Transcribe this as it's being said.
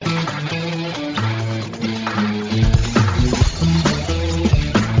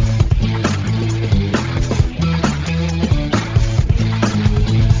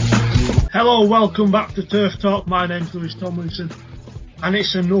Hello, welcome back to Turf Talk. My name's Lewis Tomlinson, and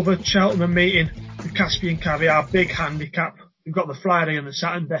it's another Cheltenham meeting. The Caspian Caviar, big handicap. We've got the Friday and the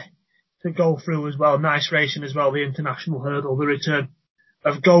Saturday to go through as well. Nice racing as well, the international hurdle, the return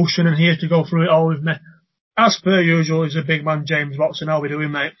of Goshen, and here to go through it all with me, as per usual, is the big man James Watson. How are we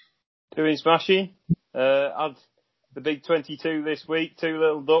doing, mate? Doing smashing. Had the big 22 this week, two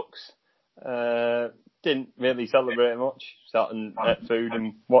little ducks. Didn't really celebrate much. Sat and ate food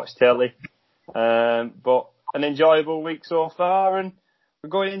and watched telly. But an enjoyable week so far, and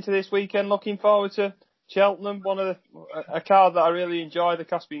we're going into this weekend looking forward to Cheltenham. A card that I really enjoy, the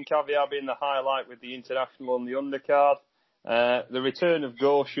Caspian Caviar being the highlight with the international on the undercard. The return of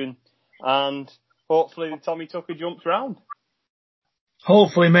Goshen, and hopefully the Tommy Tucker jumps round.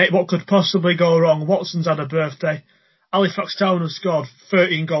 Hopefully, mate. What could possibly go wrong? Watson's had a birthday. Halifax Town has scored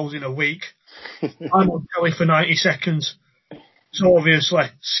 13 goals in a week. I'm on telly for 90 seconds. So obviously,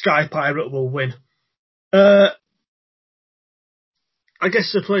 Sky Pirate will win. I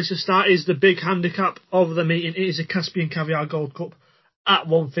guess the place to start is the big handicap of the meeting. It is a Caspian Caviar Gold Cup at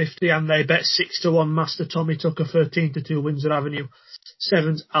 150, and they bet 6-1 Master Tommy Tucker, 13-2 Windsor Avenue,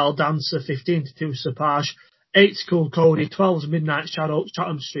 7's Al Dancer, 15-2 Sapage, 8's Cool Cody, 12's Midnight Shadow,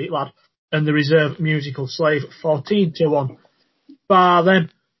 Chatham Street Lad, and the reserve Musical Slave, 14-1. Bar them.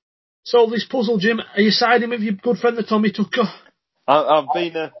 Solve this puzzle, Jim. Are you siding with your good friend, the Tommy Tucker? I've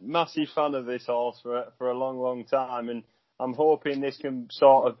been a massive fan of this horse for a long, long time, and I'm hoping this can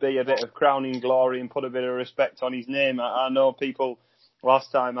sort of be a bit of crowning glory and put a bit of respect on his name. I know people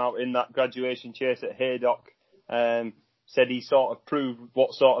last time out in that graduation chase at Haydock said he sort of proved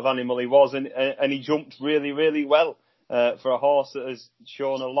what sort of animal he was, and he jumped really, really well for a horse that has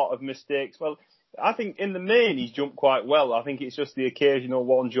shown a lot of mistakes. Well, I think in the main he's jumped quite well. I think it's just the occasional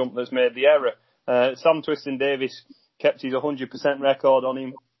one jump that's made the error. Sam Twiston-Davies kept his 100% record on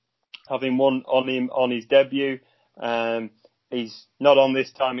him, having won on him on his debut. He's not on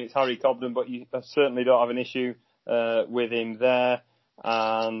this time, it's Harry Cobden, but you certainly don't have an issue with him there.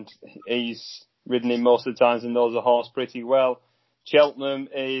 And he's ridden him most of the times and knows the horse pretty well. Cheltenham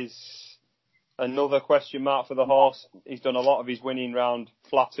is another question mark for the horse. He's done a lot of his winning round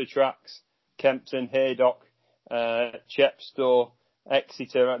flatter tracks. Kempton, Haydock, Chepstow,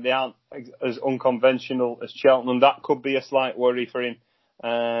 Exeter, they aren't as unconventional as Cheltenham. That could be a slight worry for him.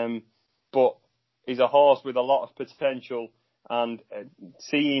 But he's a horse with a lot of potential, and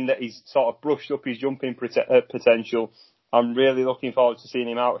seeing that he's sort of brushed up his jumping potential, I'm really looking forward to seeing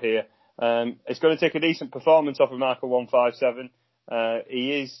him out here. It's going to take a decent performance off of Michael 157.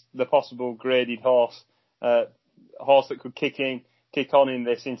 He is the possible graded horse that could kick on in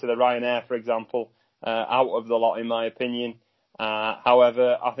this into the Ryanair, for example, out of the lot, in my opinion.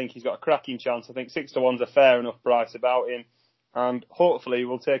 However, I think he's got a cracking chance. I think 6-1's a fair enough price about him, and hopefully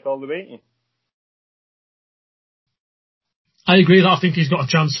we'll take all the beating. I agree that I think he's got a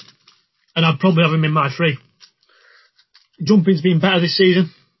chance, and I'd probably have him in my three. Jumping's been better this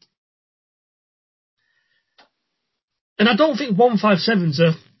season, and I don't think 157's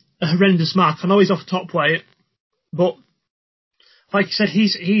a horrendous mark. I know he's off top weight, but like you said,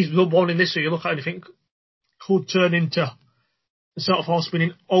 he's the one in this, so you look at it and you think could turn into the sort of horse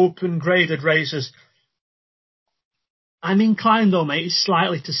winning open graded races. I'm inclined though, mate,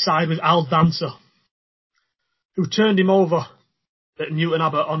 slightly to side with Al Dancer, who turned him over at Newton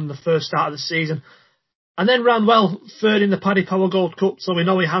Abbott on the first start of the season, and then ran well third in the Paddy Power Gold Cup, so we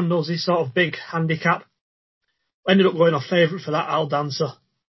know he handles his sort of big handicap. Ended up going off favourite for that, Al Dancer.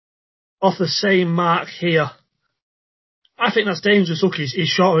 Off the same mark here, I think that's dangerous. Look, he's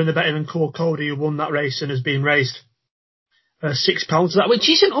shorter in the betting than Cool Cody, who won that race and has been raised £6 to that, which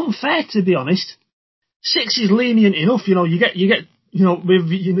isn't unfair, to be honest. 6 is lenient enough, you know. You get, you know,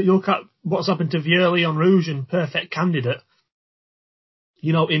 you look at what's happened to Vieux on Rouge and Perfect Candidate.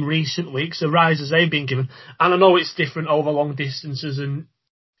 You know, in recent weeks, the rises they've been given, and I know it's different over long distances, and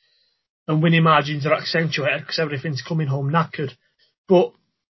winning margins are accentuated because everything's coming home knackered. But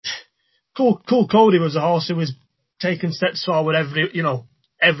Cool Cody was a horse who was taking steps forward every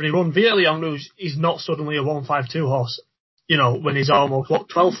run. Vieux on Rouge is not suddenly a 152 horse. You know, when he's almost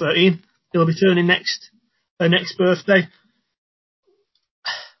 12, 13, he'll be turning next birthday.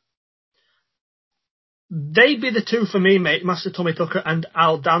 They'd be the two for me, mate. Master Tommy Tucker and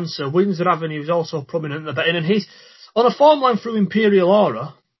Al Dancer. Windsor Avenue is also prominent in the betting, and he's on a form line through Imperial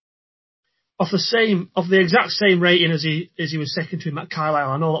Aura, off the exact same rating as he was second to him at Carlisle.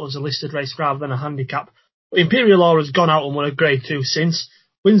 I know that was a listed race rather than a handicap, but Imperial Aura's gone out and won a Grade 2 since.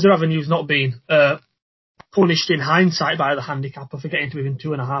 Windsor Avenue's not been punished in hindsight by the handicapper for getting to within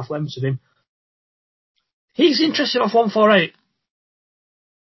 2.5 lengths of him. He's interested off 148.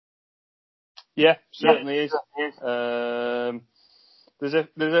 Yeah, certainly is. There's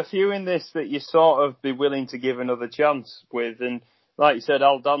a few in this that you sort of be willing to give another chance with, and like you said,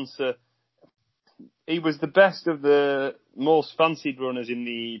 Al Dancer, he was the best of the most fancied runners in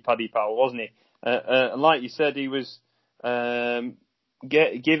the Paddy Power, wasn't he? And like you said, he was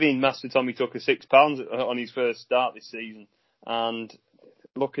giving Master Tommy Tucker £6 on his first start this season, and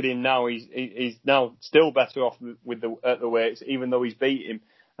look at him now. He's now still better off with at the weights, even though he's beat him.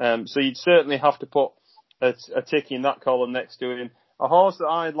 So you'd certainly have to put a tick in that column next to him. A horse that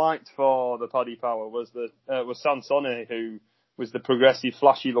I liked for the Paddy Power was Sansone, who was the progressive,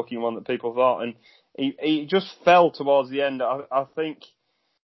 flashy-looking one that people thought, and he just fell towards the end. I think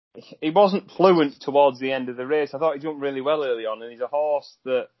he wasn't fluent towards the end of the race. I thought he jumped really well early on, and he's a horse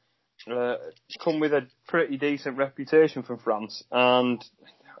that come with a pretty decent reputation from France, and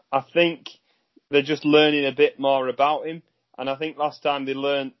I think they're just learning a bit more about him, and I think last time they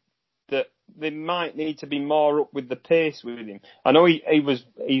learned that they might need to be more up with the pace with him. I know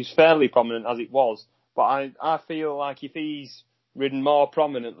he's fairly prominent as it was, but I feel like if he's ridden more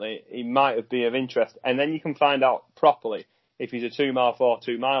prominently, he might be of interest, and then you can find out properly if he's a 2 mile 4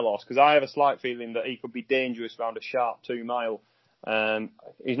 2 mile horse, because I have a slight feeling that he could be dangerous around a sharp 2 mile.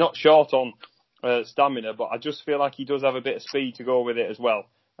 He's not short on stamina, but I just feel like he does have a bit of speed to go with it as well.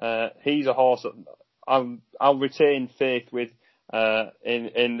 He's a horse that I'll retain faith with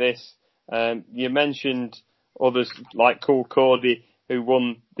in this. You mentioned others like Cool Cody, who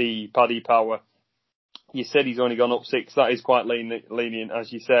won the Paddy Power. You said he's only gone up 6. That is quite lenient,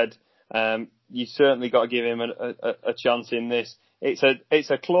 as you said. You certainly got to give him a chance in this. It's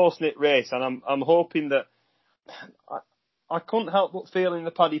a close-knit race, and I'm hoping that I couldn't help but feel in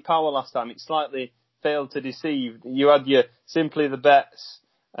the Paddy Power last time it slightly failed to deceive. You had your Simply the Bets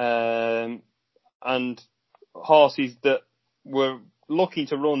and horses that were looking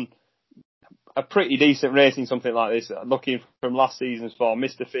to run a pretty decent race in something like this. Looking from last season's form,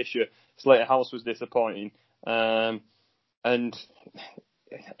 Mr. Fisher, Slater House was disappointing, and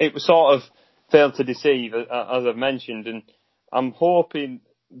it was sort of failed to deceive, as I've mentioned. And I'm hoping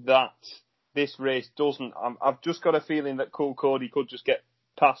that this race doesn't. I've just got a feeling that Cool Cody could just get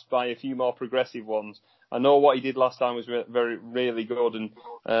passed by a few more progressive ones. I know what he did last time was really good,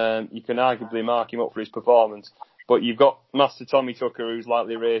 and you can arguably mark him up for his performance. But you've got Master Tommy Tucker, who's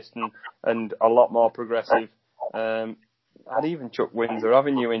lightly raced and a lot more progressive. I'd even chuck Windsor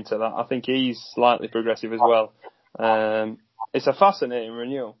Avenue into that. I think he's slightly progressive as well. It's a fascinating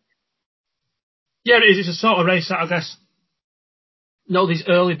renewal. Yeah, it is. It's a sort of race that I guess, these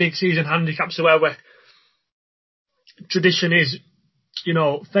early big season handicaps are where tradition is,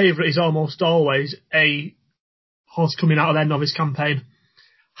 favourite is almost always a horse coming out of their novice campaign,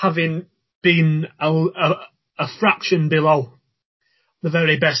 having been a fraction below the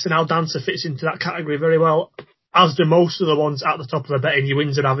very best, and Al Dancer fits into that category very well, as do most of the ones at the top of the betting, your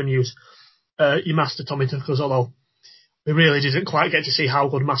Windsor Avenues, your Master Tommy Tuckers, although we really didn't quite get to see how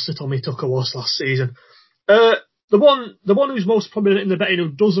good Master Tommy Tucker was last season. The one who's most prominent in the betting who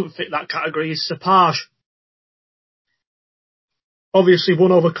doesn't fit that category is Sapage. Obviously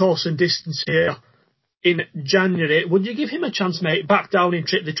won over course and distance here in January. Would you give him a chance, mate? Back down in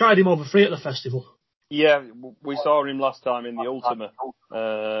trip. They tried him over free at the festival. Yeah, we saw him last time in the Ultima,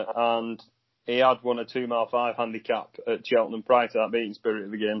 and he had won a 2 mile 5 handicap at Cheltenham prior to that, beating Spirit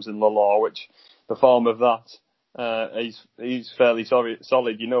of the Games and La Law, which the form of that, he's fairly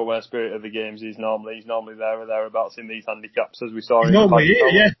solid. You know where Spirit of the Games is normally. He's normally there or thereabouts in these handicaps, as we saw him. Normally,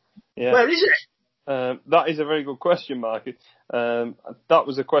 yeah. Where is he? That is a very good question, Mark. That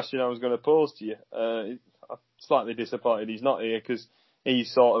was a question I was going to pose to you. I'm slightly disappointed he's not here, because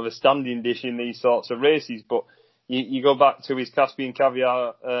he's sort of a standing dish in these sorts of races. But you go back to his Caspian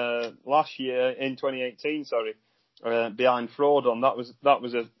Caviar last year, in 2018, behind Frodon. That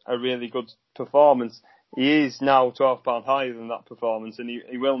was a really good performance. He is now £12 higher than that performance, and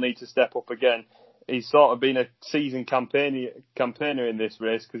he will need to step up again. He's sort of been a seasoned campaigner in this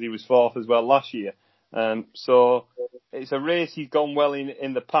race, because he was 4th as well last year. So it's a race he's gone well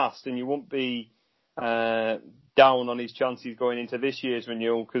in the past, and you won't be down on his chances going into this year's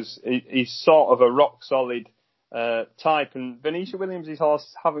renewal, because he's sort of a rock solid type. And Venetia Williams'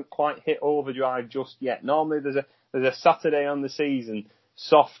 horses haven't quite hit overdrive just yet. Normally there's a Saturday on the season,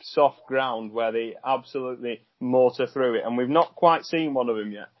 soft ground, where they absolutely motor through it, and we've not quite seen one of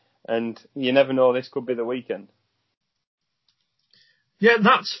them yet. And you never know, this could be the weekend. Yeah,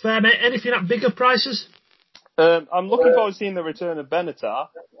 that's fair, mate. Anything at bigger prices? I'm looking forward to seeing the return of Benatar.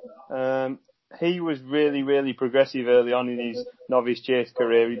 He was really, really progressive early on in his novice chase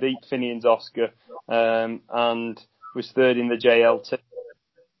career. He beat Finian's Oscar and was 3rd in the JLT.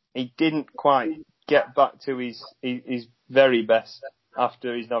 he didn't quite get back to his very best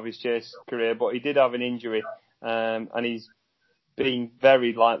after his novice chase career, but he did have an injury, and he's been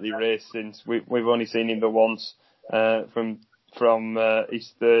very lightly raced since. We've only seen him the once from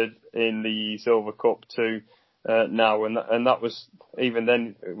his third in the Silver Cup to now, and that was, even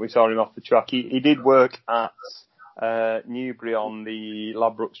then we saw him off the track. He did work at Newbury on the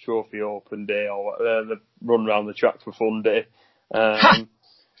Ladbrokes Trophy Open Day, or the run round the track for fun day.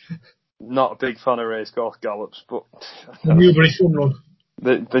 Not a big fan of racecourse gallops, but the Newbury Fun Run.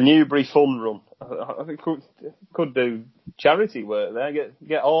 The Newbury Fun Run. I think could do charity work there.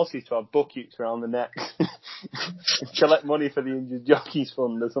 Get horses to have buckets around the necks, collect money for the Injured Jockeys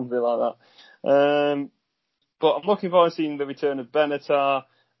Fund or something like that. But I'm looking forward to seeing the return of Benatar.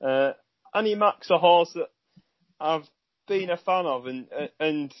 Annie Mac's a horse that I've been a fan of,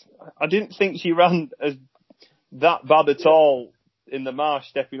 and I didn't think she ran as that bad at all in the Marsh,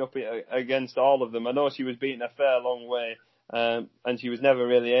 stepping up against all of them. I know she was beaten a fair long way, and she was never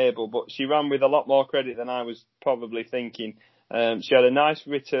really able, but she ran with a lot more credit than I was probably thinking. She had a nice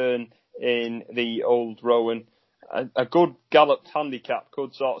return in the Old Rowan. A good galloped handicap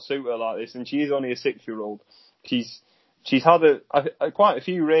could sort of suit her like this, and she is only a 6-year-old. She's had quite a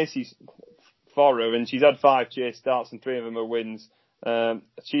few races for her, and she's had 5 chase starts, and 3 of them are wins.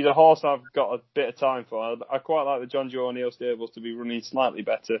 She's a horse I've got a bit of time for. I quite like the John Joe O'Neill stables to be running slightly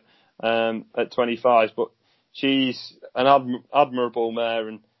better at 25s, but she's an admirable mare,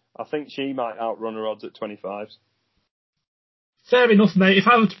 and I think she might outrun her odds at 25s. Fair enough, mate. If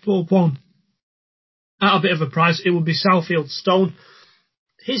I were to pull one at a bit of a price, it would be Southfield Stone.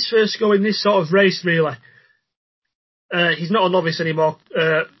 His first go in this sort of race, really. He's not a novice anymore.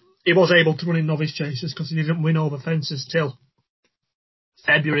 He was able to run in novice chases because he didn't win over fences till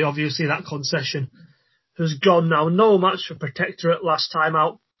February. Obviously, that concession has gone now. No match for Protectorate last time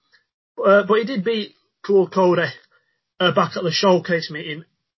out. But he did beat Cool Cody back at the showcase meeting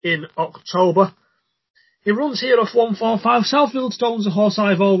in October. He runs here off 145. Southfield Stone's a horse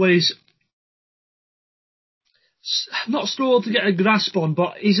I've always not struggled to get a grasp on,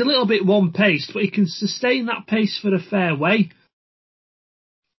 but he's a little bit one-paced, but he can sustain that pace for a fair way.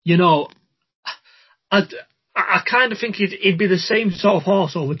 You know, I kind of think he'd be the same sort of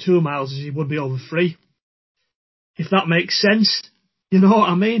horse over 2 miles as he would be over 3. If that makes sense. You know what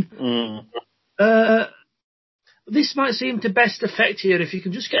I mean? Mm. This might seem to best effect here if you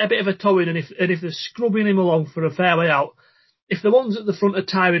can just get a bit of a toe in, and if they're scrubbing him along for a fair way out. If the ones at the front are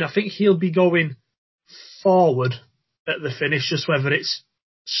tiring, I think he'll be going forward at the finish, just whether it's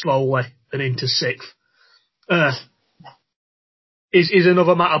slowly and into 6th. Is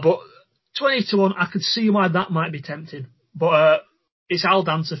another matter, but 20-1, I could see why that might be tempting. But it's Al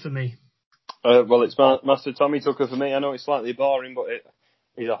Dancer for me. Well, it's Master Tommy Tucker for me. I know it's slightly boring, but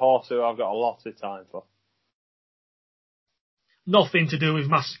he's a horse who I've got a lot of time for. Nothing to do with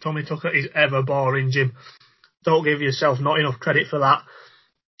Master Tommy Tucker is ever boring, Jim. Don't give yourself not enough credit for that.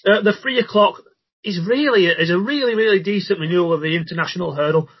 The 3 o'clock is a really decent renewal of the International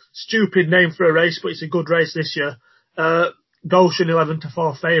Hurdle. Stupid name for a race, but it's a good race this year. Goshen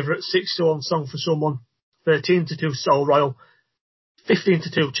 11-4 favourite, 6-1 Song for Someone, 13-2 Soul Royal,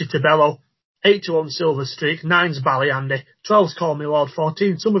 15-2 Chittabello, 8-1 Silver Streak, 9's Ballyandy, 12's Call Me Lord,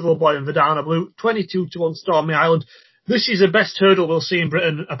 14 Somerville Boy and Verdana Blue, 22-1 Stormy Island. This is the best hurdle we'll see in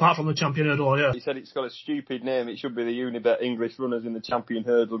Britain, apart from the Champion Hurdle all year. He said it's got a stupid name. It should be the Unibet English Runners in the Champion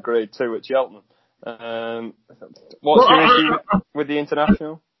Hurdle Grade 2 at Cheltenham. What's your issue with the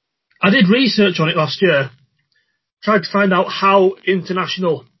International? I did research on it last year. Tried to find out how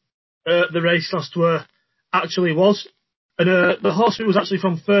international the race last year actually was. And the horse who was actually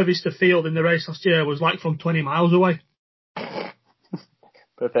from furthest afield in the race last year was like from 20 miles away.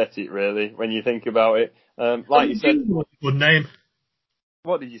 Pathetic, really, when you think about it. Like you said, was a good name.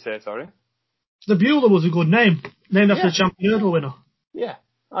 What did you say, sorry? The Bueller was a good name, named after the Champion Hurdle winner. Yeah,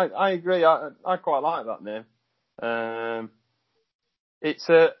 I agree. I quite like that name. It's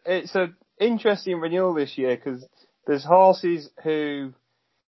a interesting renewal this year because there's horses who.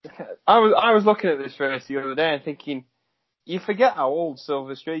 I was looking at this race the other day and thinking, you forget how old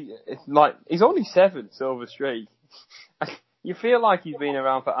Silver Streak is. Like, he's only 7, Silver Streak. You feel like he's been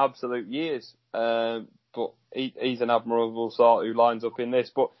around for absolute years. But he's an admirable sort who lines up in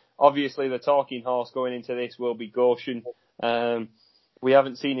this. But obviously the talking horse going into this will be Goshen. We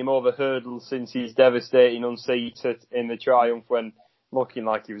haven't seen him over hurdles since his devastating unseated in the Triumph when looking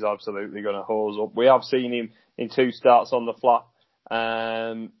like he was absolutely going to hose up. We have seen him in 2 starts on the flat,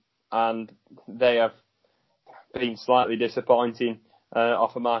 and they have been slightly disappointing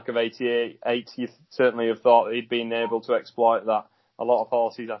off a mark of 88. You certainly have thought he'd been able to exploit that a lot of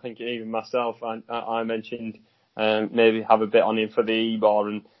horses, I think even myself, I mentioned maybe have a bit on him for the Ebor,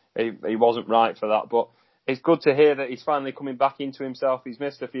 and he wasn't right for that. But it's good to hear that he's finally coming back into himself. He's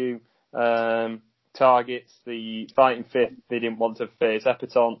missed a few targets. The Fighting Fifth, they didn't want to face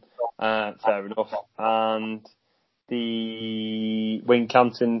Epatante, fair enough. And the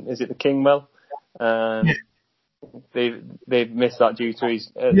Wincanton, is it the Kingwell? They've missed that due to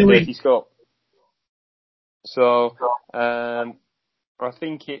his dirty scope. So I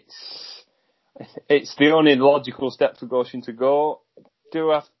think it's the only logical step for Goshen to go.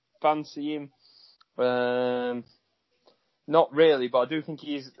 Do I fancy him? Not really, but I do think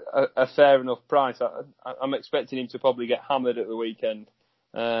he's a fair enough price. I'm expecting him to probably get hammered at the weekend.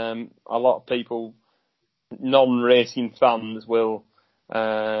 A lot of people, non-racing fans, will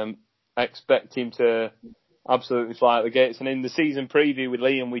expect him to absolutely fly out the gates. And in the season preview with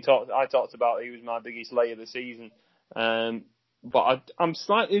Liam, I talked about he was my biggest lay of the season. But I'm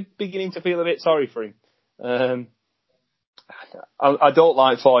slightly beginning to feel a bit sorry for him. I don't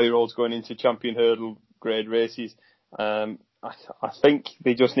like 4-year-olds going into champion hurdle grade races. I think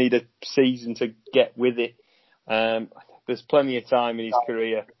they just need a season to get with it. There's plenty of time in his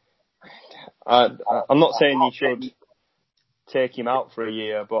career. I'm not saying you should take him out for a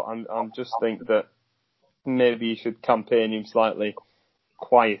year, but I'm just think that maybe you should campaign him slightly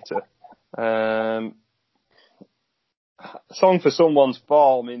quieter. Song for Someone's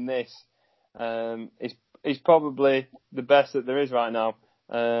form in this is probably the best that there is right now.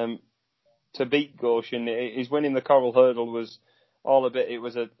 To beat Goshen, his winning the Coral Hurdle was all a bit. It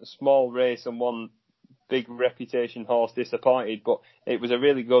was a small race and one big reputation horse disappointed, but it was a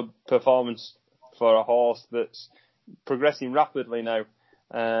really good performance for a horse that's progressing rapidly now.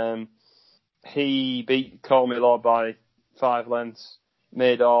 He beat Call Me Lord by 5 lengths,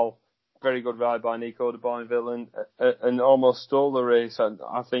 made all. Very good ride by Nico de Boinville and almost stole the race.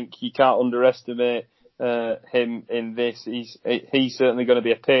 I think you can't underestimate him in this. He's certainly going to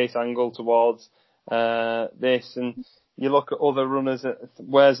be a pace angle towards this. And you look at other runners,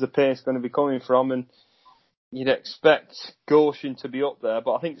 where's the pace going to be coming from? And you'd expect Goshen to be up there,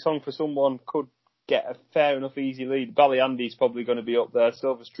 but I think Song for Someone could get a fair enough easy lead. Ballyandy's probably going to be up there.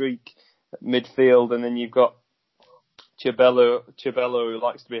 Silver Streak at midfield, and then you've got Chibello, who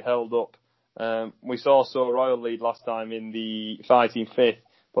likes to be held up. We saw So Royal lead last time in the Fighting Fifth,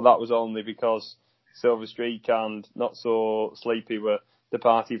 but that was only because Silver Streak and Not So Sleepy were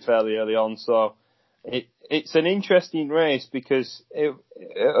departed fairly early on. So it's an interesting race because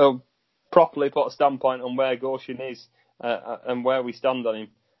it'll properly put a standpoint on where Goshen is and where we stand on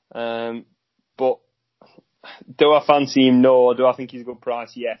him. But do I fancy him? No. Do I think he's a good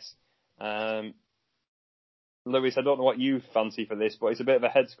price? Yes. Lewis, I don't know what you fancy for this, but it's a bit of a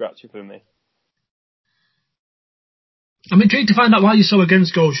head scratcher for me. I'm intrigued to find out why you're so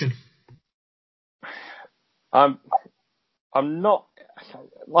against Goshen. I'm not,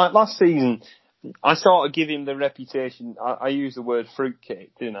 like last season, I sort of give him the reputation, I use the word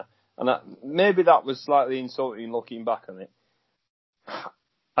fruitcake, didn't I? And maybe that was slightly insulting looking back on it.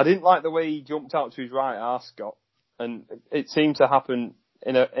 I didn't like the way he jumped out to his right arse, Scott, and it seemed to happen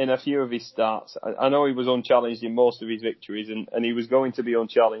in a few of his starts. I know he was unchallenged in most of his victories, and he was going to be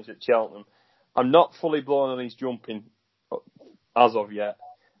unchallenged at Cheltenham. I'm not fully blown on his jumping as of yet.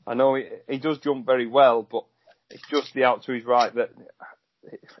 I know he does jump very well, but it's just the out to his right that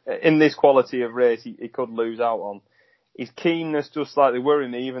in this quality of race he could lose out on. His keenness does slightly worry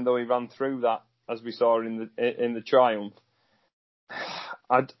me, even though he ran through that as we saw in the Triumph.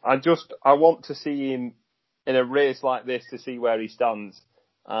 I want to see him in a race like this to see where he stands,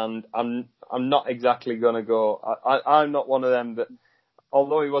 and I'm not exactly going to go. I'm not one of them that,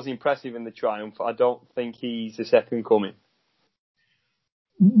 although he was impressive in the Triumph, I don't think he's the second coming.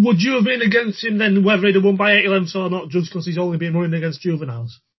 Would you have been against him then, whether he'd have won by 80 lengths or not, just because he's only been running against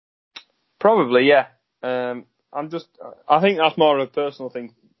juveniles? Probably, yeah. I think that's more of a personal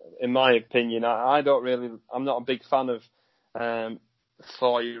thing, in my opinion. I'm not a big fan of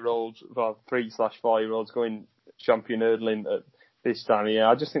 4-year-olds, well, 3/4-year-olds going champion hurdling at this time of year.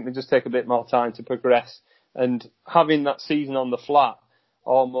 I just think they just take a bit more time to progress, and having that season on the flat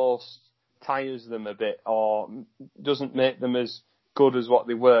almost tires them a bit, or doesn't make them as good as what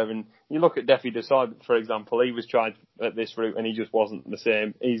they were. And you look at Defi Desailly, for example, he was tried at this route and he just wasn't the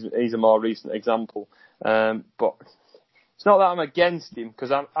same. He's a more recent example. But it's not that I'm against him, because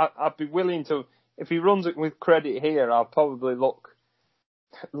I'd be willing to, if he runs it with credit here, I'll probably look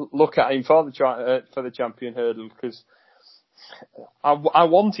at him for the champion hurdle, because I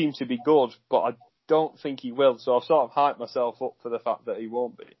want him to be good, but I don't think he will. So I've sort of hyped myself up for the fact that he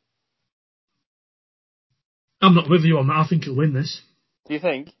won't be. I'm not with you on that. I think he'll win this. Do you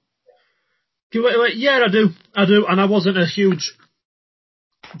think? Yeah, I do. And I wasn't a huge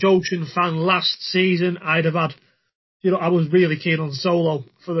Goshen fan last season. I'd have had, I was really keen on Solo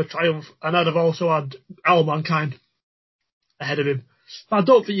for the triumph, and I'd have also had All Mankind ahead of him. But I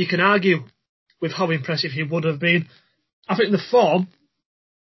don't think you can argue with how impressive he would have been. I think the form,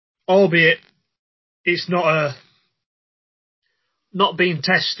 albeit it's not being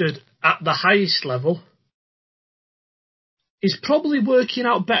tested at the highest level, is probably working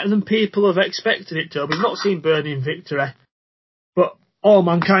out better than people have expected it to. We've not seen Burning Victory, but All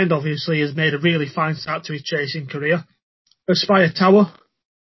Mankind obviously has made a really fine start to his chasing career. Aspire Tower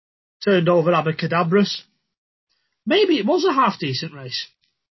turned over Abacadabras. Maybe it was a half decent race.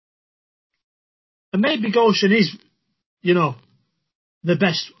 And maybe Goshen is, the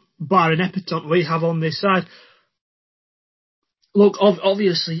best bar in Epitont we have on this side. Look,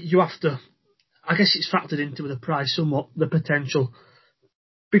 obviously you have to, I guess it's factored into the price somewhat, the potential.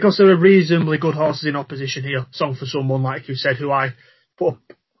 Because there are reasonably good horses in opposition here. Song for Someone, like you said, who I put up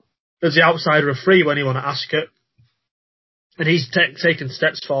as the outsider of 3 when he won at Ascot. And he's taken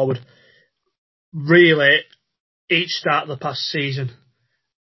steps forward. Really, each start of the past season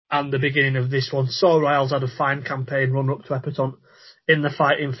and the beginning of this one. So Royals had a fine campaign run up to Epitont in the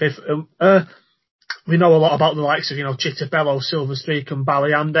Fighting Fifth. We know a lot about the likes of, Chittabello, Silver Streak and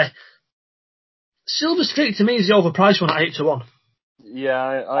Ballyandy. Silver Streak to me is the overpriced one at 8-1.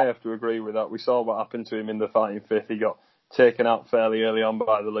 Yeah, I have to agree with that. We saw what happened to him in the Fighting Fifth. He got taken out fairly early on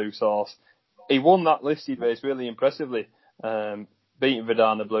by the loose horse. He won that listed race really impressively, beating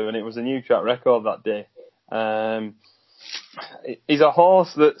Verdana Blue, and it was a new track record that day. He's a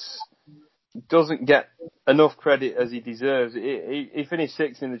horse that doesn't get enough credit as he deserves. He finished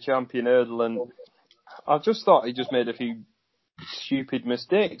 6th in the Champion Hurdle, and I just thought he just made a few stupid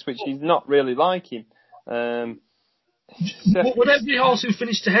mistakes, which he's not really like him. Would every horse who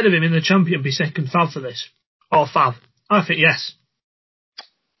finished ahead of him in the Champion be second fav for this? Or fav? I think yes.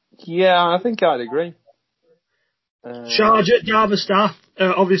 Yeah, I think I'd agree. Charge at Java Star,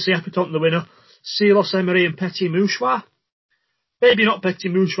 obviously Epitont the winner. Silos Emery and Petit Mouchoir. Maybe not Petit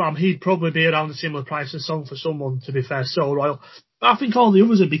Mouchoir, he'd probably be around a similar price as Song for Someone, to be fair, So Royal. But I think all the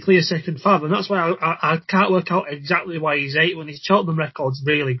others would be clear second fav, and that's why I can't work out exactly why he's 8 when his Cheltenham record's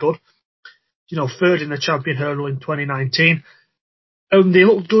really good. 3rd in the Champion Hurdle in 2019. And he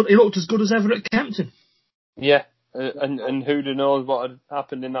looked good. He looked as good as ever at Kempton. Yeah, and who knows what had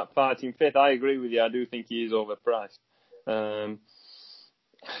happened in that Fighting Fifth. I agree with you. I do think he is overpriced.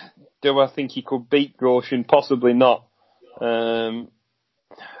 Do I think he could beat Goshen? Possibly not.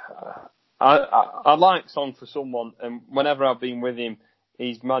 I like Song for Someone, and whenever I've been with him,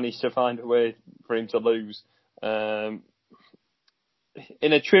 he's managed to find a way for him to lose.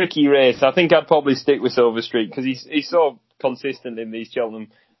 In a tricky race, I think I'd probably stick with Silver Streak because he's so consistent in these Cheltenham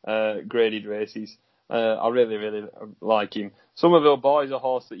graded races. I really, really like him. Somerville Boy's a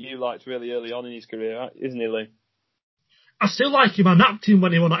horse that you liked really early on in his career, isn't he, Lee? I still like him. I napped him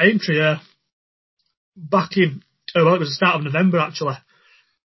when he won at Aintree back in, it was the start of November actually.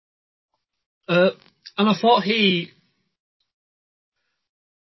 And I thought he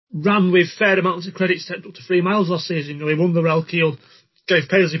ran with fair amounts of credit, stepped up to 3 miles last season. He won the Relkiel, gave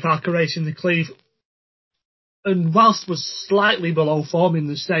Paisley Park a race in the Cleve. And whilst was slightly below form in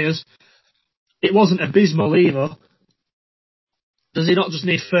the Stayers, it wasn't abysmal either. Does he not just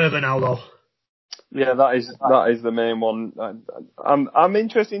need further now, though? Yeah, that is the main one. I'm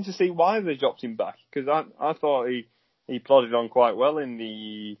interested to see why they dropped him back, because I thought he plodded on quite well in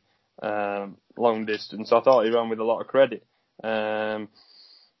the long distance. I thought he ran with a lot of credit.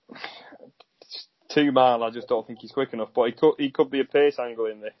 2 mile, I just don't think he's quick enough. But he could be a pace angle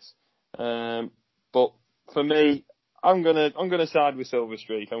in this. But for me, I'm gonna side with Silver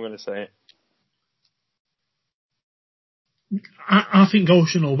Streak. I'm gonna say it. I think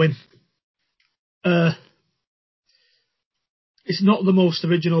Goshen will win. It's not the most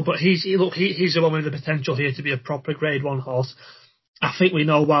original, but he's the one with the potential here to be a proper Grade 1 horse. I think we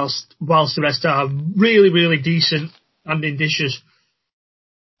know whilst the rest are really, really decent and indicious,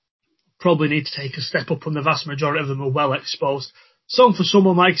 probably need to take a step up, and the vast majority of them are well exposed. Song for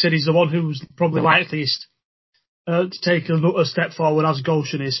Someone, like I said, is the one who's probably likeliest to take a step forward, as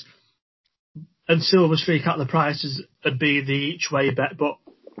Goshen is. And Silver Streak at the prices would be the each way bet, but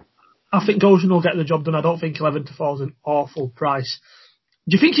I think Goshen will get the job done. I don't think 11-4 is an awful price.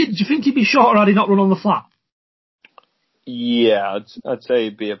 Do you think he'd be shorter had he not run on the flat? Yeah, I'd say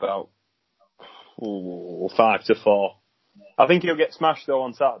it'd be about 5-4. I think he'll get smashed though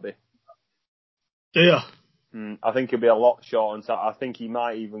on Saturday. Yeah. I think he'll be a lot short on Saturday. I think he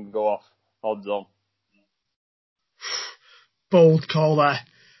might even go off odds on. bold call there.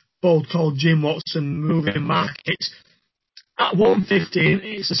 Bold call, Jim Watson, moving markets. At 115,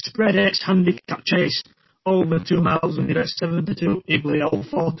 it's a spread X handicap chase. Over 2 miles and you get 7-2 Iblio,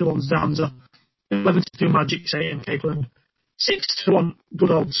 4-1 Zanza, 11-2 Magic Satan Capeland, 6-1 good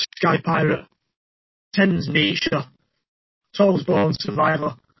old Sky Pirate, 10's Nisha, 12's Born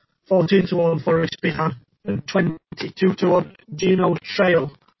Survivor, 14-1 Forest Behan, and 22-1 Gino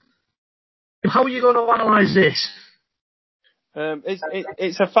Trail. How are you going to analyse this?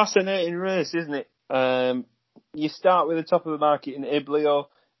 It's a fascinating race, isn't it? You start with the top of the market in Iblio,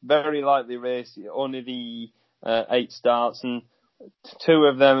 very likely race, only the 8 starts, and 2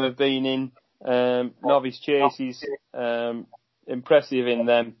 of them have been in novice chases, impressive in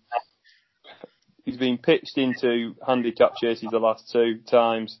them. He's been pitched into handicap chases the last 2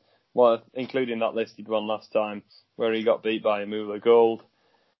 times, well, including that listed one last time, where he got beat by Amula Gold.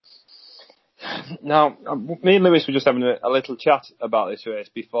 Now, me and Lewis were just having a little chat about this race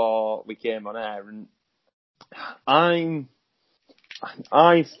before we came on air, and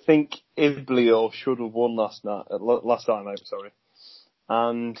I think Iblio should have won last time out,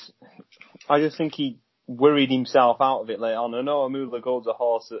 and I just think he worried himself out of it late on. I know Amula Gold's a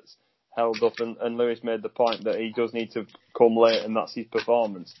horse that's held up, and Lewis made the point that he does need to come late, and that's his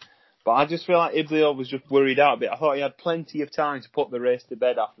performance. But I just feel like Iblio was just worried out a bit. I thought he had plenty of time to put the race to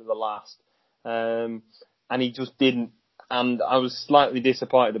bed after the last. And he just didn't, and I was slightly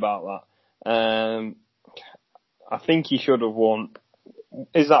disappointed about that. I think he should have won.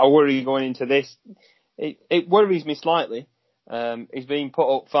 Is that a worry going into this? It worries me slightly. He's been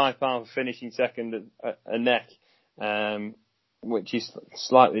put up £5 for finishing second at a neck, which is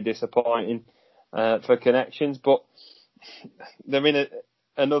slightly disappointing for Connections, but they're in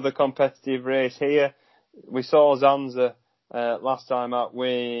another competitive race here. We saw Zanza last time out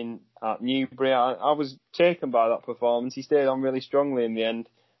win at Newbury. I was taken by that performance. He stayed on really strongly in the end.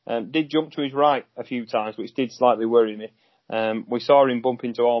 Did jump to his right a few times, which did slightly worry me. We saw him bump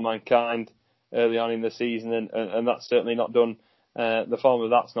into All Mankind early on in the season, and that's certainly not done. The form of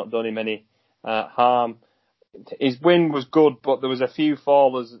that's not done him any harm. His win was good, but there was a few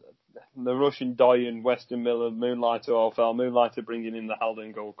fallers. The Russian Doyen, Western Miller, Moonlighter all fell. Moonlighter bringing in the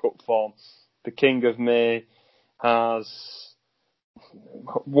Haldon Gold Cup form. The King of May has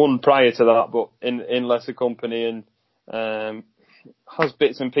won prior to that, but in lesser company, and has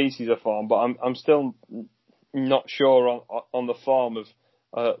bits and pieces of form. But I'm still not sure on the form of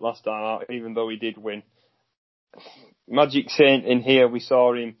last time out, even though he did win. Magic Saint in here, we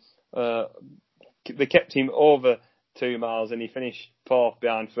saw him. They kept him over 2 miles, and he finished 4th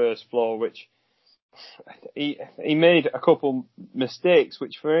behind First Floor, which he made a couple mistakes,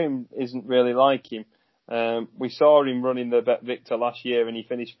 which for him isn't really like him. We saw him running the Bet Victor last year, and he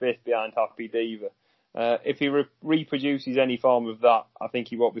finished 5th behind Happy Diva. If he reproduces any form of that, I think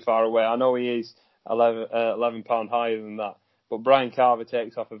he won't be far away. I know he is £11 higher than that, but Brian Carver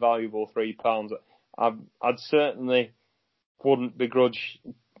takes off a valuable £3. I'd certainly wouldn't begrudge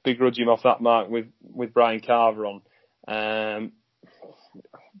him off that mark with Brian Carver on.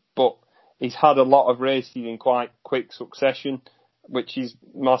 But he's had a lot of races in quite quick succession, which is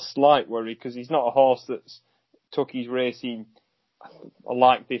my slight worry, because he's not a horse that's took his racing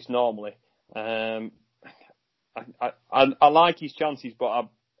like this normally. I like his chances, but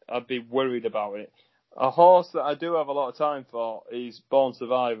I'd be worried about it. A horse that I do have a lot of time for is Born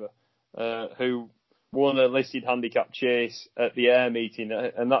Survivor, who won a listed handicap chase at the Ayr meeting,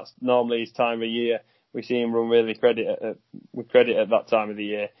 and that's normally his time of year. We see him run really with credit at that time of the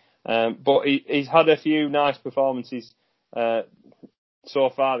year. But he's had a few nice performances so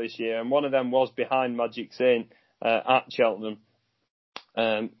far this year, and one of them was behind Magic Saint at Cheltenham.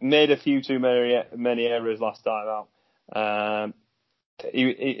 Made a few too many errors last time out.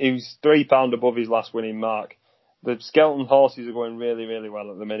 He was £3 above his last winning mark. The Skelton horses are going really, really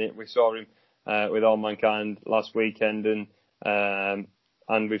well at the minute. We saw him with All Mankind last weekend,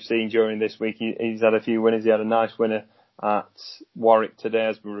 and we've seen during this week he's had a few winners. He had a nice winner at Warwick today,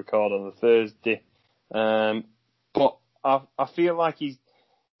 as we record on the Thursday. But I feel like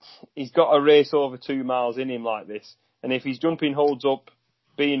he's got a race over 2 miles in him like this, and if his jumping holds up,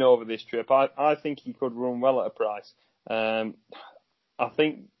 being over this trip, I think he could run well at a price. I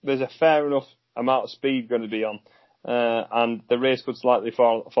think there's a fair enough amount of speed going to be on, and the race could slightly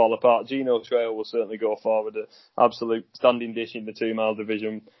fall apart. Gino Trail will certainly go forward, an absolute standing dish in the 2 mile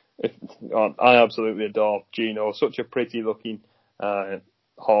division. I absolutely adore Gino, such a pretty looking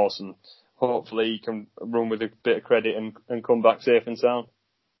horse, and hopefully he can run with a bit of credit and come back safe and sound.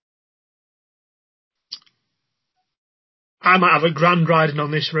 I might have a grand riding on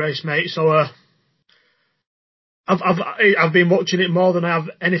this race, mate, so I've been watching it more than I have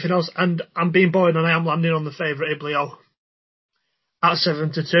anything else, and I'm being bored, and I am landing on the favourite Iblio at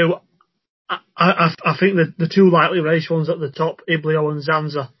 7-2. I think the two lightly raced ones at the top, Iblio and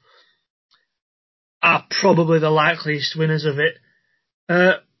Zanza, are probably the likeliest winners of it.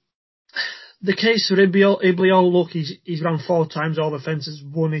 The case for Iblio, look, he's ran 4 times over fences,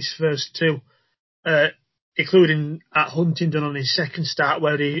 won his first 2, including at Huntingdon on his second start,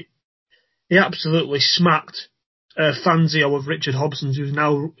 where he absolutely smacked Fangio of Richard Hobson's, who's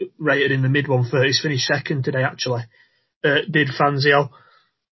now rated in the mid-130s, finished second today, actually, did Fangio.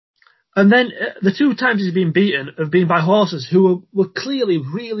 And then the 2 times he's been beaten have been by horses who were clearly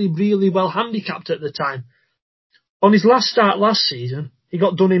really, really well handicapped at the time. On his last start last season, he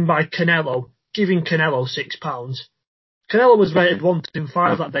got done in by Canelo, giving Canelo £6. Canelo was rated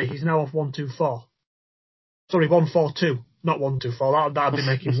 125 that day. He's now off 124. Sorry, 142, not 124. That'd be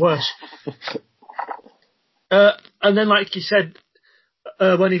making worse. And then, like you said,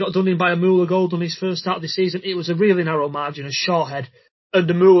 when he got done in by Amula Gold on his first start of the season, it was a really narrow margin, a short head. And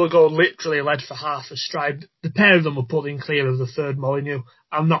Amula Gold literally led for half a stride. The pair of them were pulling clear of the third Molyneux.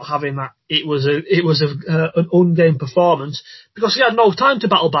 I'm not having that. It was an undame performance because he had no time to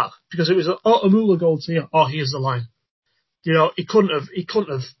battle back because it was Amula Gold's here. Oh, here's the line. You know, he couldn't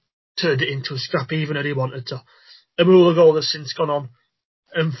have turned it into a scrap even had he wanted to. Amula Gold has since gone on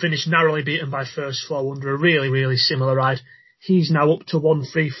and finished narrowly beaten by First Flow under a really, really similar ride. He's now up to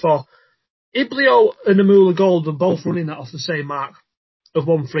 134. Iblio and Amula Gold are both running that off the same mark of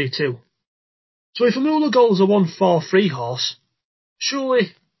 132. So if Amula Gold's a 143 horse,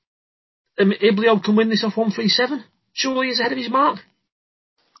 surely Iblio can win this off 137? Surely he's ahead of his mark?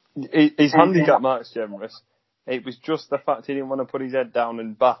 His handicap mark's generous. It was just the fact he didn't want to put his head down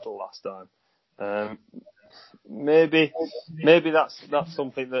and battle last time. Maybe that's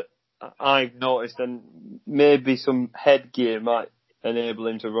something that I've noticed, and maybe some headgear might enable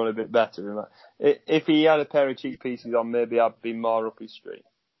him to run a bit better. If he had a pair of cheek pieces on, maybe I'd be more up his street.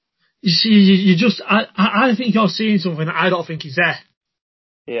 You see, I think you're seeing something that I don't think is there.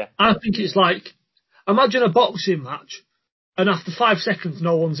 Yeah. I think it's like, imagine a boxing match, and after 5 seconds,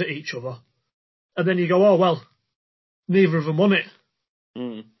 no one's at each other. And then you go, oh, well, neither of them won it.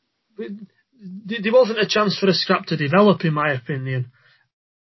 Mm. There wasn't a chance for the scrap to develop, in my opinion.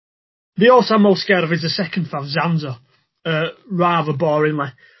 The horse I'm most scared of is the second fav, Zanza. Rather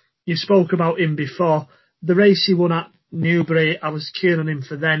boringly. You spoke about him before. The race he won at Newbury, I was keen on him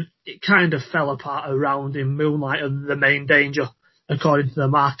for then. It kind of fell apart around him. Moonlight and the main danger, according to the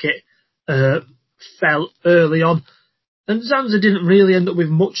market, fell early on. And Zanza didn't really end up with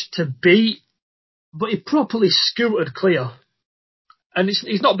much to beat, but he properly scooted clear. And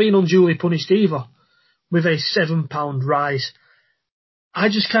he's not been unduly punished either, with a £7 rise. I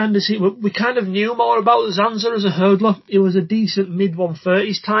just kind of see, we kind of knew more about Zanza as a hurdler. He was a decent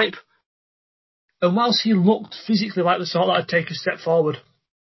mid-130s type. And whilst he looked physically like the sort that would take a step forward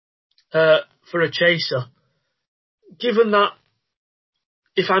for a chaser, given that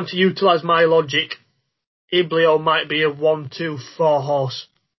if I'm to utilise my logic, Iblio might be a 1-2-4 horse,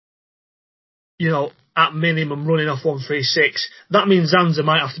 you know, at minimum running off 136, that means Zanza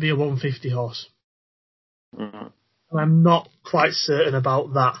might have to be a 150 horse. Mm-hmm. I'm not quite certain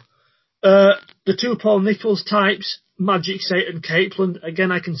about that. The 2 Paul Nicholls types, Magic State and Capeland,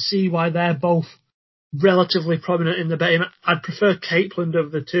 again, I can see why they're both relatively prominent in the betting. I'd prefer Capeland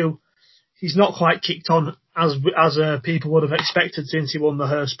of the 2. He's not quite kicked on as people would have expected since he won the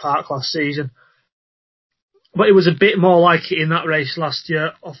Hurst Park last season. But it was a bit more like it in that race last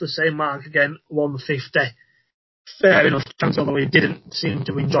year, off the same mark again, 150. Fair enough chance, although he didn't seem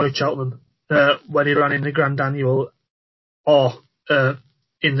to enjoy Cheltenham when he ran in the Grand Annual or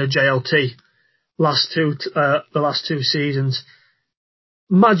in the JLT the last two seasons.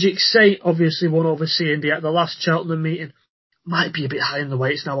 Magic Saint obviously won over C&D at the last Cheltenham meeting. Might be a bit high in the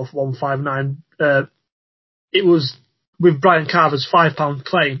weights now, off 159. It was with Brian Carver's £5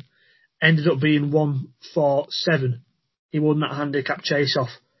 claim, ended up being 147. He won that handicap chase off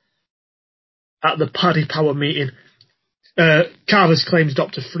at the Paddy Power meeting. Carver's claim's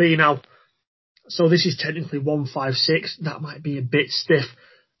dropped to 3 now, so this is technically 156. That might be a bit stiff.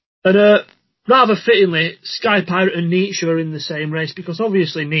 And rather fittingly, Sky Pirate and Nietzsche are in the same race, because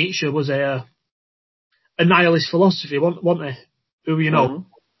obviously Nietzsche was a nihilist philosophy, wasn't they? Who, you know,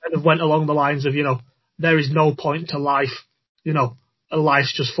 kind of went along the lines of, you know, there is no point to life, you know, a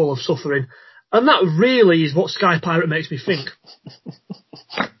life's just full of suffering. And that really is what Sky Pirate makes me think.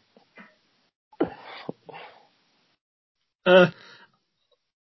 I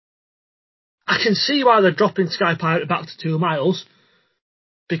can see why they're dropping Sky Pirate back to 2 miles,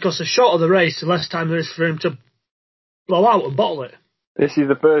 because the shorter the race, the less time there is for him to blow out and bottle it. This is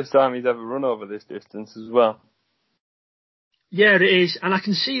the first time he's ever run over this distance as well. Yeah, it is, and I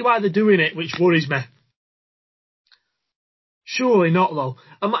can see why they're doing it, which worries me. Surely not, though.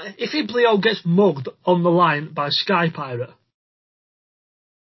 If Iblio gets mugged on the line by Sky Pirate,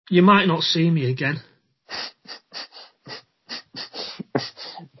 you might not see me again.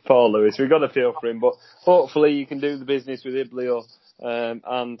 Poor Lewis, we've got to feel for him, but hopefully you can do the business with Iblio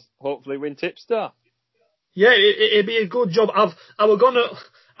and hopefully win Tipstar. Yeah, it'd be a good job. I was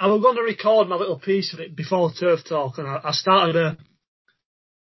gonna record my little piece of it before Turf Talk, and I started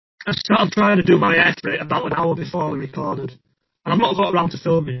trying to do my hair for it about an hour before we recorded, and I've not got around to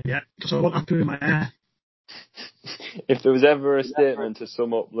filming it yet because I wasn't happy with my hair. If there was ever a statement to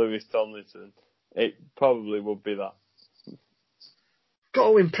sum up Lewis Tomlinson, it probably would be that.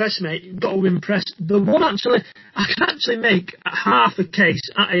 Got to impress, mate. Got to impress. The one I can actually make half a case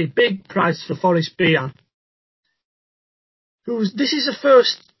at a big price for Forrest Bihan. This is the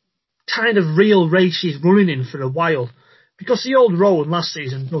first kind of real race he's running in for a while, because the old Rowan last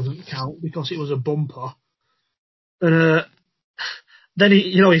season doesn't count because it was a bumper. And then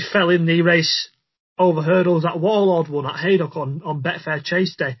he fell in the race over hurdles that Warlord won at Haydock on Betfair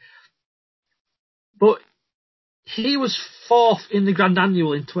Chase Day. But he was fourth in the Grand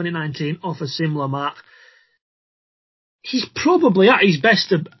Annual in 2019 off a similar mark. He's probably at his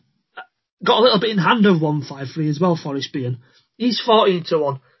best. Got a little bit in hand of 153 as well, Forrest Bihan. He's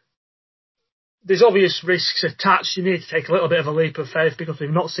 14-1. There's obvious risks attached. You need to take a little bit of a leap of faith because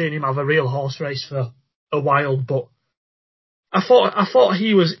we've not seen him have a real horse race for a while. But I thought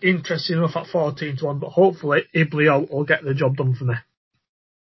he was interesting enough at 14-1. But hopefully Iblio will get the job done for me.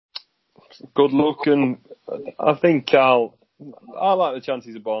 Good luck, and I think I like the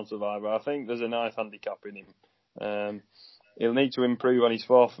chances of Born Survivor. I think there's a nice handicap in him. He'll need to improve on his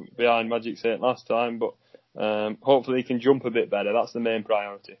fourth behind Magic Saint last time, but hopefully he can jump a bit better. That's the main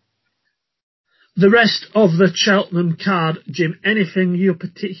priority. The rest of the Cheltenham card, Jim, anything you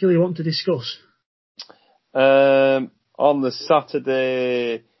particularly want to discuss? On the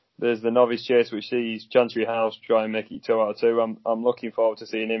Saturday, there's the Novice Chase, which sees Chancery House try and make it 2 out of 2. I'm looking forward to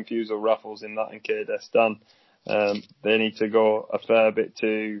seeing Infusal Raffles in that and K Destan. They need to go a fair bit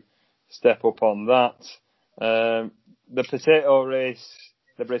to step up on that. The Potato Race,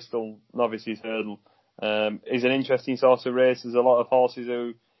 the Bristol Novices Hurdle, is an interesting sort of race. There's a lot of horses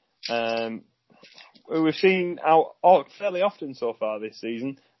who we've seen out fairly often so far this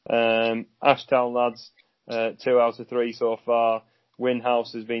season. Ashtown Lads, 2 out of 3 so far.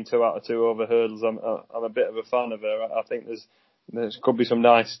 Winhouse has been 2 out of 2 over hurdles. I'm a bit of a fan of her. I think there could be some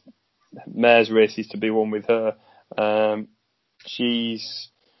nice mares races to be won with her. She's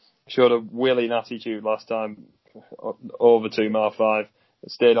showed a willing attitude last time over 2 mile 5.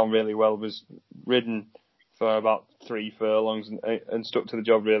 It stayed on really well. Was ridden for about 3 furlongs and stuck to the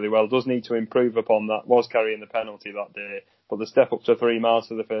job really well. Does need to improve upon that. Was carrying the penalty that day, but the step up to 3 miles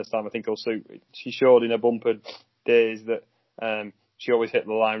for the first time I think will suit. She showed in her bumpered days that she always hit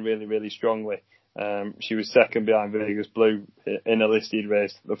the line really, really strongly. She was second behind Vegas Blue in a listed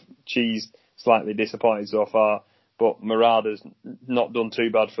race. She's slightly disappointed so far, but Marada's not done too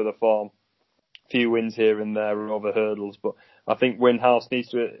bad for the form. Few wins here and there over hurdles, but I think Winhouse needs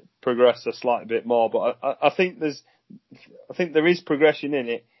to progress a slight bit more. But I think there is progression in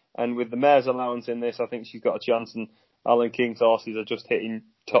it, and with the mare's allowance in this, I think she's got a chance. And Alan King's horses are just hitting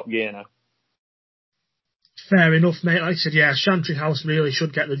top gear now. Fair enough, mate. Like I said, yeah, Chantry House really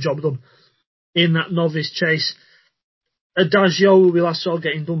should get the job done in that Novice Chase. Adagio, who we last saw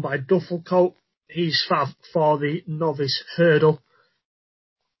getting done by Duffelcoat, he's fav for the Novice Hurdle.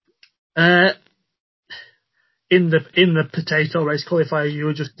 In the Potato Race qualifier, you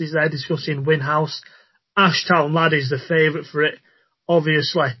were just there discussing Winhouse. Ashtown Lad is the favourite for it,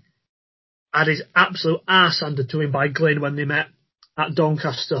 obviously. Had his absolute arse handed to him by Glyn when they met at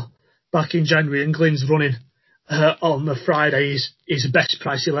Doncaster back in January, and Glyn's running on the Friday is best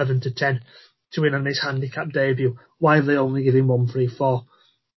price 11-10 to win on his handicap debut. Why have they only given 134?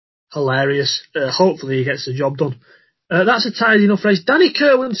 Hilarious. Hopefully he gets the job done. That's a tidy enough race. Danny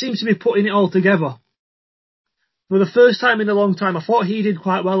Kerwin seems to be putting it all together. For the first time in a long time, I thought he did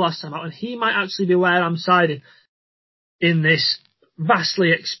quite well last time out, and he might actually be where I'm siding in this.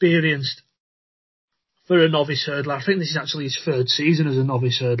 Vastly experienced for a novice hurdler. I think this is actually his 3rd season as a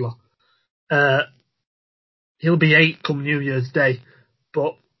novice hurdler. He'll be 8 come New Year's Day,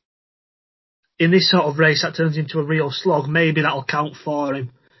 but in this sort of race that turns into a real slog, maybe that'll count for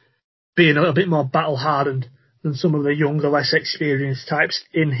him, being a little bit more battle-hardened than some of the younger, less experienced types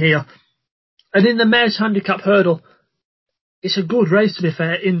in here. And in the mare's handicap hurdle, it's a good race to be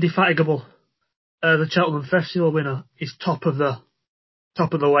fair, Indefatigable. the Cheltenham Festival winner, is top of the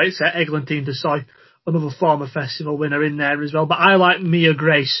weight set. Eglantine de Soy, another former festival winner in there as well. But I like Mia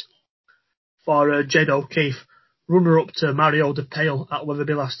Grace for Jed O'Keefe, runner up to Mario De Pale at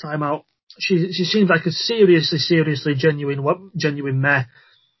Wetherby last time out. She seems like a seriously genuine mare.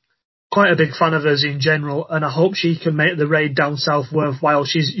 Quite a big fan of hers in general, and I hope she can make the raid down south worthwhile.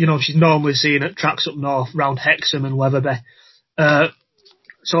 She's normally seen at tracks up north, round Hexham and Wetherby.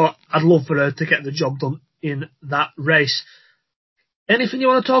 So I'd love for her to get the job done in that race. Anything you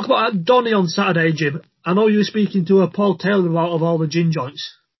want to talk about at Donny on Saturday, Jim? I know you were speaking to Paul Taylor about of all the gin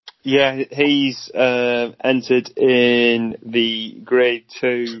joints. Yeah, he's entered in the Grade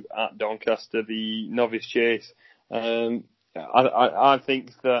 2 at Doncaster, the Novice Chase. I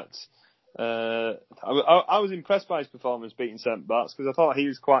think that I was impressed by his performance beating St. Bart's, because I thought he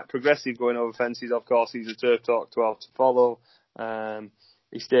was quite progressive going over fences. Of course, he's a Turf Talk 12 to follow.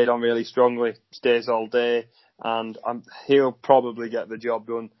 He stayed on really strongly, stays all day, and he'll probably get the job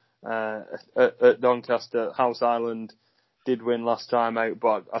done at Doncaster. House Island did win last time out,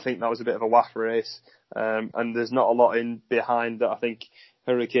 but I think that was a bit of a waff race, and there's not a lot in behind that. I think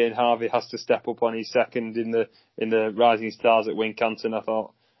Hurricane Harvey has to step up on his second in the Rising Stars at Wincanton. I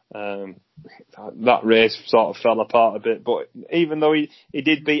thought that race sort of fell apart a bit, but even though he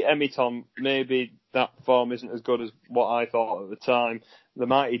did beat Emiton, maybe that form isn't as good as what I thought at the time. The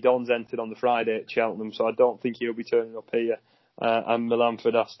Mighty Dons entered on the Friday at Cheltenham, so I don't think he'll be turning up here, and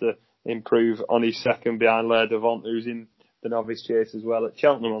Melanford has to improve on his second behind Lair Devant, who's in the Novice Chase as well at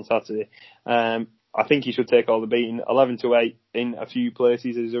Cheltenham on Saturday. I think he should take all the beating. 11 to 8 in a few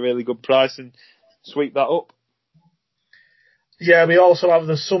places is a really good price, and sweep that up. Yeah, we also have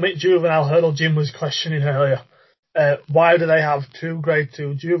the Summit Juvenile Hurdle. Jim was questioning earlier. Why do they have 2 Grade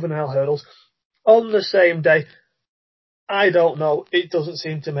 2 juvenile hurdles on the same day? I don't know. It doesn't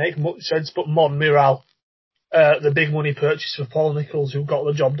seem to make much sense, but Mon Miral, the big money purchase for Paul Nicholls, who got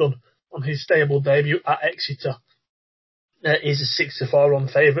the job done on his stable debut at Exeter, is a 6 to 4 run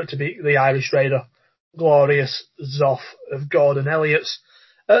favourite to beat the Irish Raider, Glorious Zoff of Gordon Elliott's.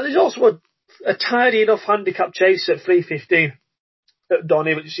 There's also a tidy enough handicap chase at 3:15 at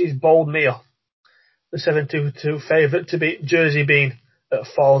Donny, which is Bold Mia, the 7-2 favourite to beat Jersey Bean at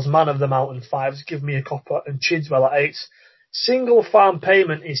Falls, Man of the Mountain 5s, Give Me a Copper, and Chidswell at 8s. Single farm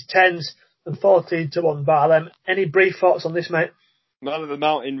payment is 10s and 14 to 1 Barlem. Any brief thoughts on this, mate? Man of the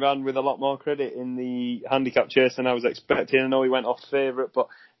Mountain ran with a lot more credit in the handicap chase than I was expecting. I know he went off favourite, but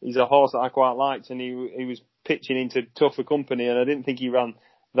he's a horse that I quite liked, and he was pitching into tougher company, and I didn't think he ran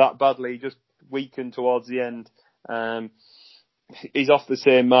that badly. He just weakened towards the end. He's off the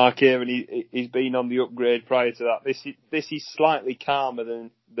same mark here, and he's been on the upgrade prior to that. This is slightly calmer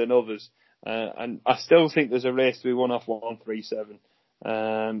than others, and I still think there's a race to be won off 137.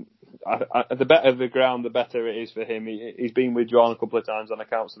 The better the ground, the better it is for him. He's been withdrawn a couple of times on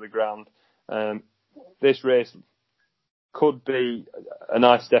accounts of the ground. This race could be a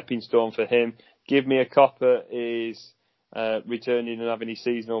nice stepping stone for him. Give Me a Copper is returning and having his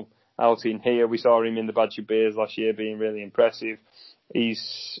seasonal outing here. We saw him in the Badger Bears last year being really impressive.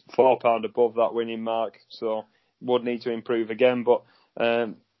 He's £4 above that winning mark, so would need to improve again, but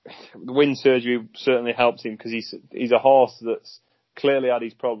the wind surgery certainly helped him, because he's a horse that's clearly had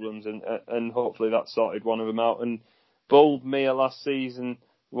his problems, and hopefully that sorted one of them out. And Bold Mia last season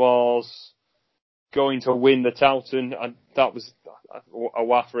was going to win the Towton, and that was a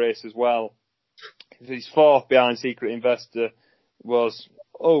waff race as well. His 4th behind Secret Investor was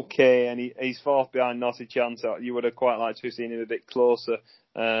okay, and he's 4th behind Naughty Chance. You would have quite liked to have seen him a bit closer.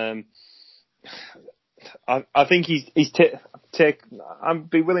 I think I'd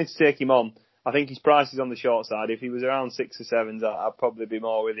be willing to take him on. I think his price is on the short side. If he was around 6 or 7s, I'd probably be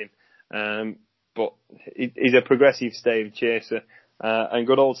more with him. But he's a progressive stave chaser, and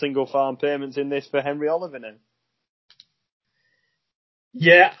good old single farm payments in this for Henry Oliver now.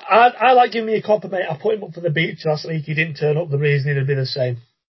 Yeah, I like Give Me a Copper, mate. I put him up for the beach last week. He didn't turn up. The reasoning would be the same.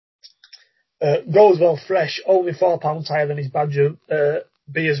 Rosewell Fresh, only £4 higher than his Badger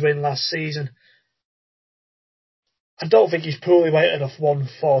Beers win last season. I don't think he's poorly weighted off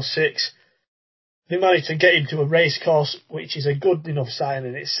 146. They managed to get him to a race course, which is a good enough sign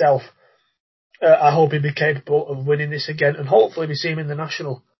in itself. I hope he'll be capable of winning this again, and hopefully we see him in the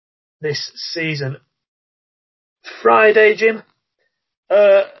National this season. Friday, Jim.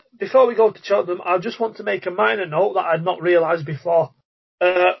 Before we go to Cheltenham, I just want to make a minor note that I'd not realised before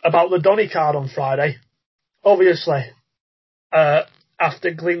about the Donny card on Friday. Obviously,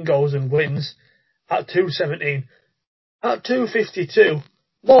 after Glyn goes and wins at 2:17, at 2:52,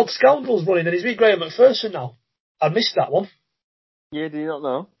 Lord Scoundrel's running, and he's with Graham McPherson now. I missed that one. Yeah, do you not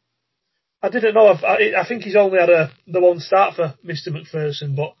know? I didn't know. I think he's only had the one start for Mr.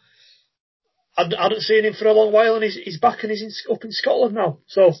 McPherson, but I hadn't seen him for a long while, and he's back and he's up in Scotland now.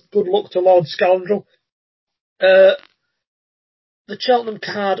 So good luck to Lord Scoundrel. The Cheltenham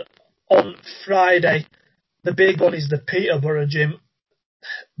card on Friday, the big one is the Peterborough Gym.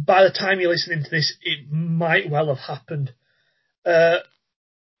 By the time you're listening to this, it might well have happened.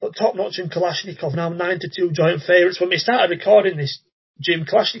 But Top Notch and Kalashnikov now 9-2 joint favourites. When we started recording this, Jim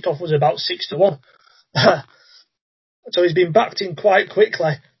Kalashnikov was about 6-1. So he's been backed in quite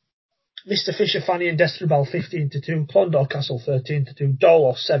quickly. Mr. Fisher, Fanny and Destrabel 15-2, Clondor Castle 13-2,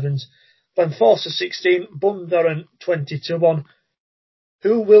 Dolo 7s, Glenforsa 16, Bundoran 20-1.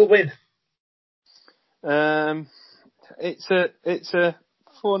 Who will win? It's a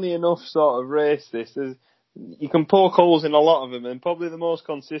funny enough sort of race. You can poke holes in a lot of them, and probably the most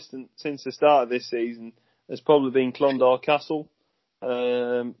consistent since the start of this season has probably been Clondor Castle.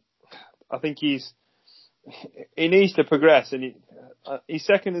 I think he needs to progress, and his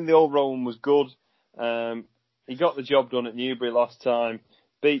second in the Old Roman was good. He got the job done at Newbury last time,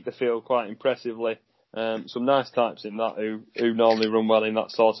 beat the field quite impressively. Some nice types in that who normally run well in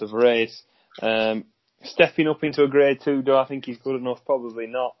that sort of race. Stepping up into a Grade 2, do I think he's good enough? Probably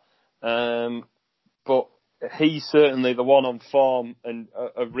not. But he's certainly the one on form and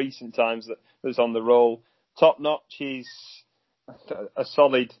of recent times that's on the roll. Top Notch, he's a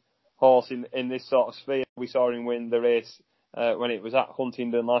solid horse in this sort of sphere. We saw him win the race when it was at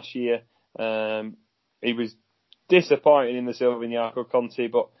Huntingdon last year. He was disappointing in the Silviniaco Conti,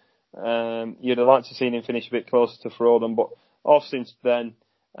 but you'd have liked to have seen him finish a bit closer to Frodon. But off since then,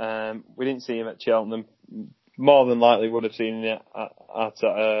 we didn't see him at Cheltenham. More than likely would have seen him at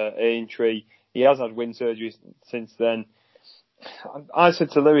Aintree. He has had wind surgery since then. I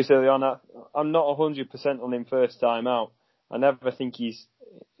said to Lewis early on, I'm not 100% on him first time out. I never think he's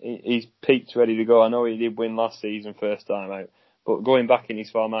peaked ready to go. I know he did win last season first time out, but going back in his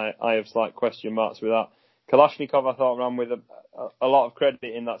form, I have slight question marks with that. Kalashnikov, I thought, ran with a lot of credit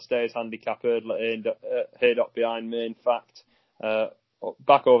in that stairs handicap hurdle at Haydock behind Main Fact.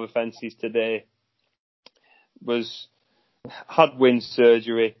 Back over fences today. Had wind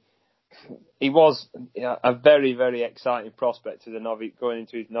surgery. He was a very, very exciting prospect as a novice going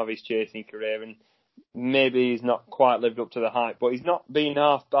into his novice chasing career, and maybe he's not quite lived up to the hype, but he's not been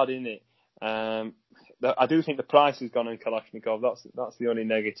half bad in it. I do think the price has gone on Kalashnikov. That's the only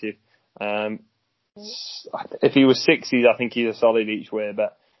negative. If he was 60s, I think he's a solid each way,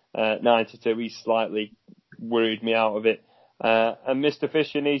 but 9-2, he's slightly worried me out of it. And Mr.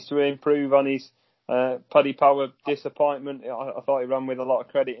 Fisher needs to improve on his Paddy Power disappointment. I thought he ran with a lot of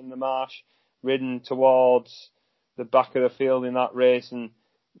credit in the Marsh, ridden towards the back of the field in that race, and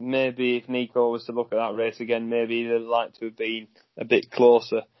maybe if Nico was to look at that race again, maybe he'd like to have been a bit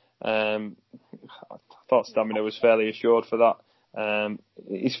closer. I thought stamina was fairly assured for that.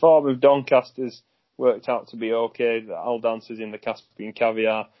 His form with Doncaster's worked out to be okay. All dancers in the Caspian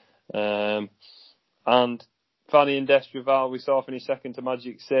Caviar. And Fanny and Destraval, we saw finish second to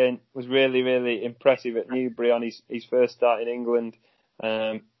Magic Saint, was really, really impressive at Newbury on his first start in England.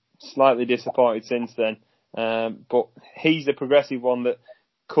 Slightly disappointed since then. But he's the progressive one that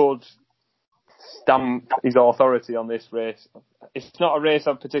could stamp his authority on this race. It's not a race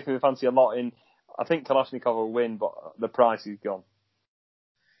I particularly fancy a lot in. I think Kalashnikov will win, but the price is gone.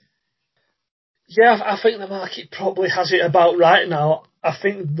 Yeah, I think the market probably has it about right now. I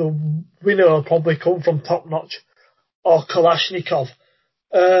think the winner will probably come from Top Notch or Kalashnikov.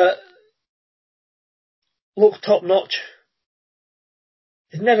 Look, Top Notch.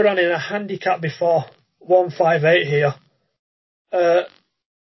 He's never run in a handicap before. 158 here.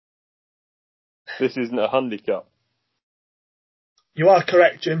 This isn't a handicap. You are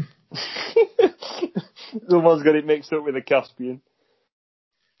correct, Jim. Someone's got it mixed up with a Caspian.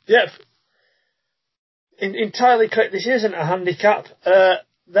 Yep. Entirely correct. This isn't a handicap.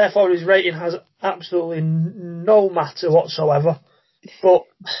 Therefore, his rating has absolutely no matter whatsoever. But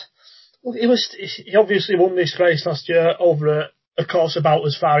he obviously won this race last year over a course about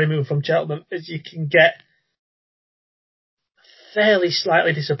as far removed from Cheltenham as you can get. Fairly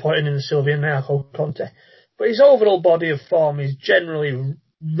slightly disappointing in the Silviniaco Conti. But his overall body of form is generally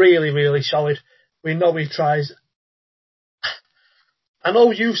really, really solid. We know he tries. I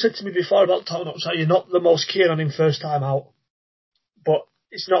know you said to me before about Top Notch that you're not the most keen on him first time out, but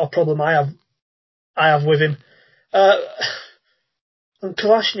it's not a problem I have with him. And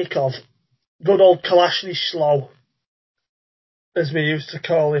Kalashnikov, good old Kalashnikov, as we used to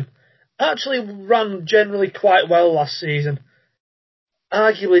call him, actually ran generally quite well last season.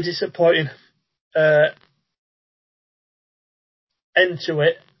 Arguably disappointing end to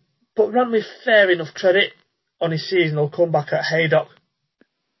it, but ran with fair enough credit on his seasonal comeback at Haydock.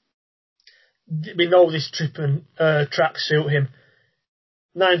 We know this trip and track suit him.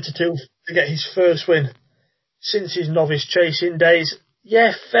 9-2 to get his first win since his novice chasing days.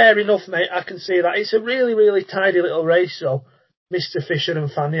 Yeah, fair enough, mate. I can see that. It's a really, really tidy little race, though. Mr. Fisher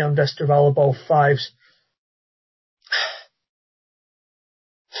and Fanion d'Estraval are both fives.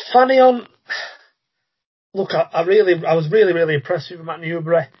 Fanion, look, I was really, really impressed with Matt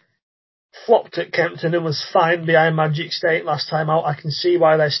Newbury. Flopped at Kempton and was fine behind Magic State last time out. I can see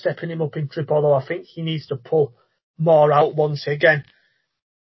why they're stepping him up in trip, although I think he needs to pull more out once again.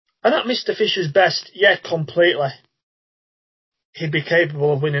 And at Mr. Fisher's best, yeah, completely. He'd be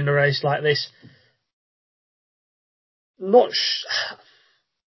capable of winning a race like this.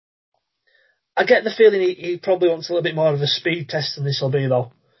 I get the feeling he probably wants a little bit more of a speed test than this will be,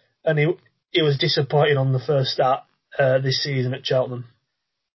 though. And he was disappointed on the first start this season at Cheltenham.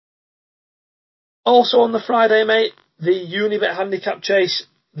 Also on the Friday, mate, the Unibet handicap chase,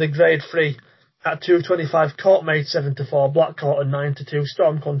 the Grade 3 at 2.25, Courtmaid 7-4, Blackcourt and 9-2,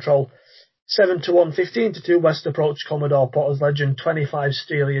 Storm Control 7-1, 15-2, West Approach, Commodore, Potter's Legend, 25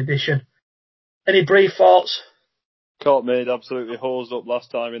 Steely Edition. Any brief thoughts? Courtmaid absolutely hosed up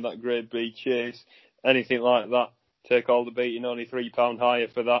last time in that Grade B chase. Anything like that, take all the beating, only £3 higher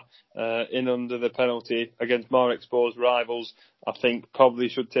for that, in under the penalty against more exposed rivals. I think probably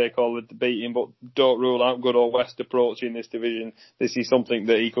should take all the beating, but don't rule out good old West Approach in this division. This is something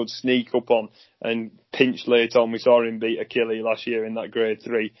that he could sneak up on and pinch late on. We saw him beat Achille last year in that Grade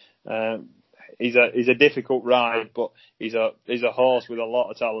 3. He's a difficult ride, but he's a horse with a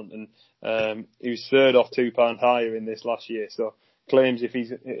lot of talent, and he was third off £2 higher in this last year. So claims if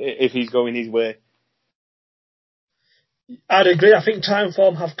he's going his way. I'd agree. I think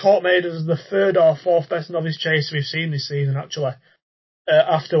Timeform have Courtmaid as the third or fourth best novice chaser we've seen this season, actually,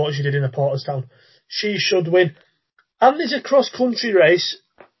 after what she did in the Porterstown. She should win. And there's a cross-country race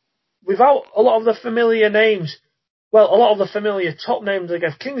without a lot of the familiar names. Well, a lot of the familiar top names. I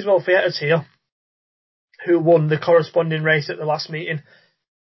guess Kingswell Theatre's here, who won the corresponding race at the last meeting.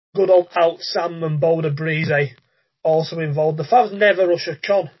 Good old Out Sam and Boulder Breeze also involved. The Favs Never Russia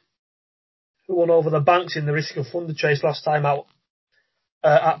Con, who won over the banks in the Risk of Thunder chase last time out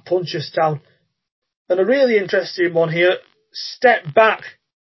at Punchestown. And a really interesting one here, Step Back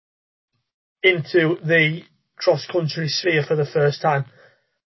into the cross-country sphere for the first time.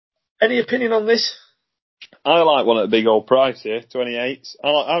 Any opinion on this? I like one at a big old price here, 28s.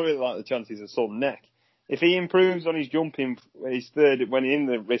 I really like the chances of Sudden Neck. If he improves on his jumping, he's third when in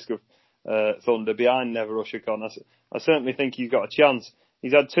the Risk of Thunder behind Never Russia Con, I certainly think he's got a chance.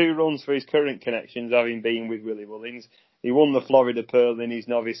 He's had 2 runs for his current connections, having been with Willie Mullins. He won the Florida Pearl in his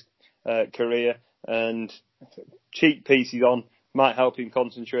novice career, and cheap pieces on might help him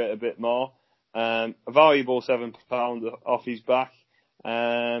concentrate a bit more. A valuable £7 off his back.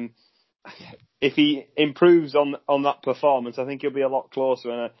 If he improves on that performance, I think he'll be a lot closer.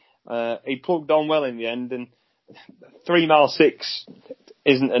 And he plugged on well in the end, and 3 mile 6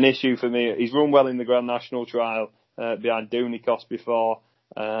 isn't an issue for me. He's run well in the Grand National Trial behind Doonikos before.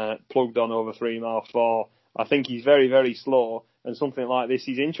 Plugged on over 3 mile 4. I think he's very, very slow, and something like this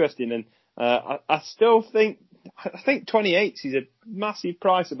is interesting. And I still think 28s is a massive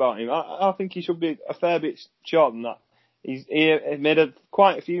price about him. I think he should be a fair bit short than that. He made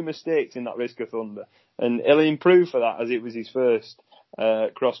quite a few mistakes in that Risk of Thunder, and he'll improve for that, as it was his first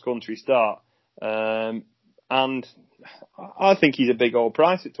cross-country start. And I think he's a big old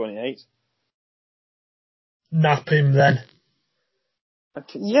price at 28. Nap him then.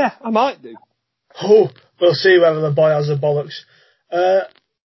 Yeah, I might do. Oh, we'll see whether the boy has the bollocks.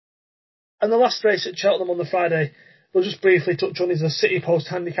 And the last race at Cheltenham on the Friday, we'll just briefly touch on, is the City Post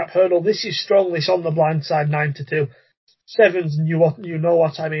Handicap Hurdle. This is strong, this on the blind side, 9-2. 7s, and you know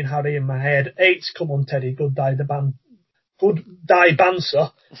what I mean, Harry, in my head. 8s, come on, Teddy, goodbye dancer.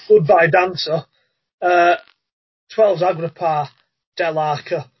 12s, Agrippa, Del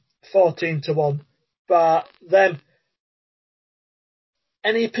Arca, 14-1. But them.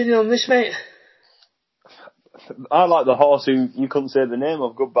 Any opinion on this, mate? I like the horse who you couldn't say the name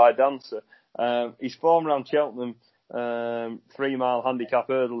of, Goodbye Dancer. His form around Cheltenham, 3 mile handicap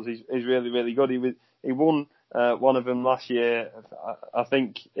hurdles is really, really good. He won one of them last year. I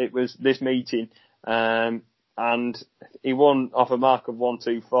think it was this meeting, and he won off a mark of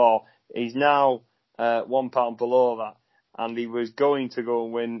 124. He's now £1 below that, and he was going to go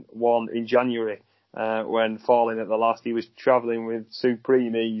and win one in January when falling at the last. He was travelling with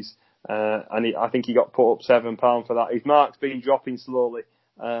Supreme Ease. And I think he got put up £7 for that. His mark's been dropping slowly,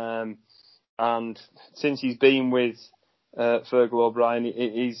 and since he's been with Fergal O'Brien,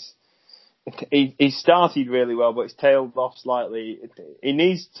 he started really well, but it's tailed off slightly. He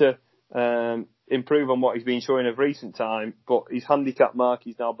needs to improve on what he's been showing of recent time, but his handicap mark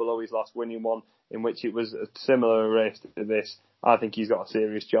is now below his last winning one, in which it was a similar race to this. I think he's got a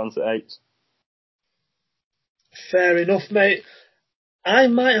serious chance at 8. Fair enough, mate. I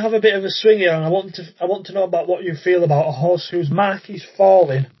might have a bit of a swing here, and I want to know about what you feel about a horse whose mark is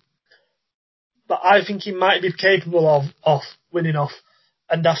falling, but I think he might be capable of winning off,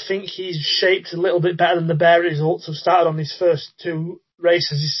 and I think he's shaped a little bit better than the bare results have started on his first 2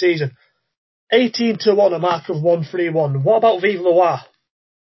 races this season. 18-1, a mark of 131. What about Vive Le Roi?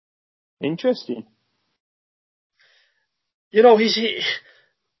 Interesting. You know,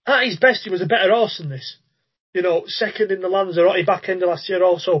 at his best, he was a better horse than this. You know, second in the Lanzarote back end of last year,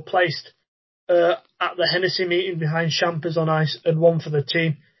 also placed at the Hennessy meeting behind Champers on ice and won for the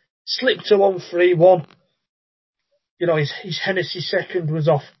team. Slipped to 131. You know, his Hennessy second was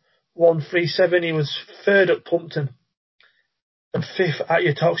off 137. He was third at Plumpton and fifth at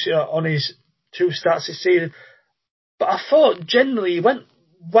Eutoxia on his 2 starts this season. But I thought generally he went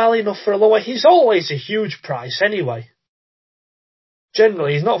well enough for a lower. He's always a huge price anyway.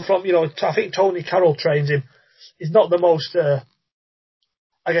 Generally, he's not from, you know, I think Tony Carroll trains him. He's not the most,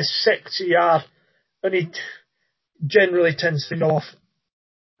 I guess, sexy yard, and he generally tends to go off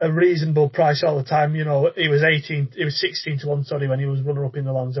a reasonable price all the time. You know, he was 16-1, sorry, when he was runner-up in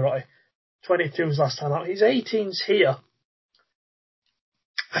the Lanzarote. 22's last time out. He's 18's here.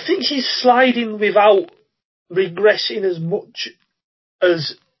 I think he's sliding without regressing as much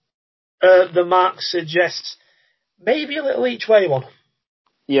as the mark suggests. Maybe a little each way one.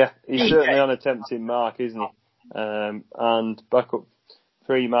 Yeah, he's certainly on a tempting mark, isn't he? And back up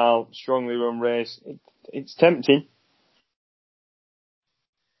 3 mile, strongly run race. It's tempting.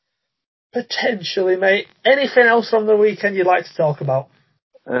 Potentially, mate. Anything else from the weekend you'd like to talk about?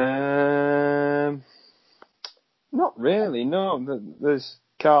 Not really, no. There's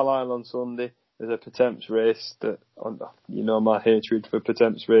Carlisle on Sunday. There's a Pertemps race that, you know, my hatred for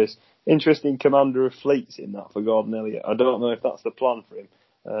Pertemps race. Interesting commander of fleets in that for Gordon Elliott. I don't know if that's the plan for him.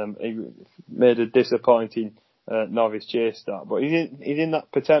 He made a disappointing novice chase start, but he's in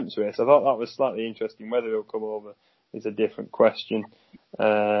that Pertemps race. I thought that was slightly interesting. Whether he'll come over is a different question.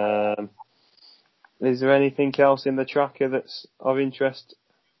 Is there anything else in the tracker that's of interest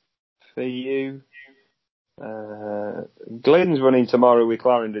for you? Glenn's running tomorrow with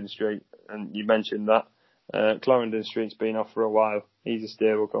Clarendon Street, and you mentioned that. Clarendon Street's been off for a while. He's a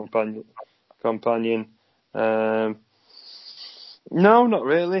stable companion. No, not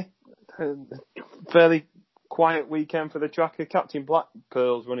really. Fairly quiet weekend for the tracker. Captain Black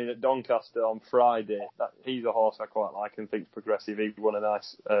Pearl's running at Doncaster on Friday. He's a horse I quite like and think's progressive. He won a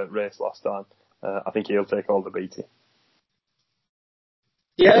nice race last time. I think he'll take all the beating.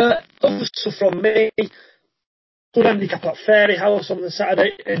 Yeah, also from me, good handicap at Fairyhouse on the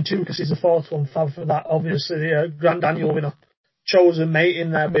Saturday, and Dukas is the 4th one. Fab for that. Obviously, the Grand Annual winner. Chosen mate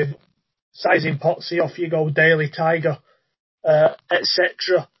in there with Sizing Potsy, Off You Go, Daily Tiger,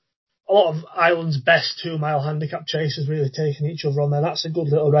 etc. A lot of Ireland's best 2 mile handicap chasers really taking each other on there. That's a good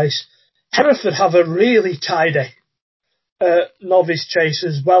little race. Hereford have a really tidy novice chase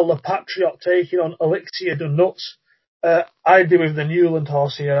as well. The Patriot taking on Elixir de Nuts. I'd be with the Newland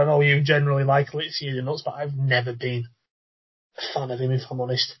horse here. I know you generally like Elixir de Nuts, but I've never been a fan of him, if I'm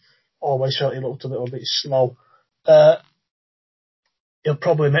honest. Always felt he looked a little bit slow. He'll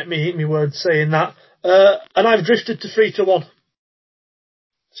probably make me eat my words saying that. And I've drifted to 3-1.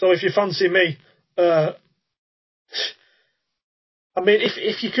 So if you fancy me, I mean,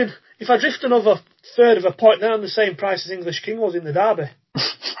 if I drift another third of a point, then I'm the same price as English King was in the Derby.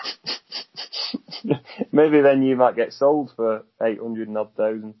 Maybe then you might get sold for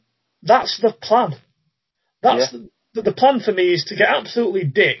 800,000. That's the plan. The plan for me is to get absolutely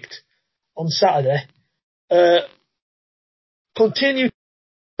dicked on Saturday, continue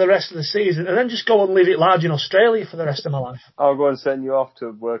the rest of the season, and then just go and live it large in Australia for the rest of my life. I'll go and send you off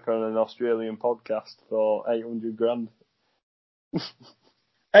to work on an Australian podcast for 800,000.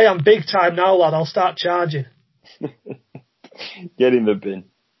 Hey, I'm big time now, lad. I'll start charging. Get in the bin.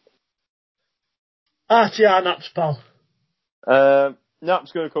 RTR Naps, pal.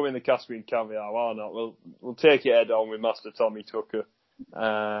 Nap's going to come in the Caspian Caviar. Why not? We'll take it head on with Master Tommy Tucker.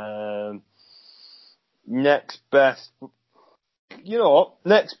 Next best. You know what?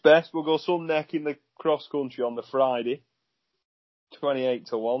 Next best, we'll go Sun Neck in the cross country on the Friday,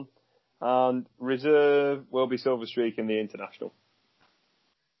 28-1, and reserve will be Silver Streak in the International.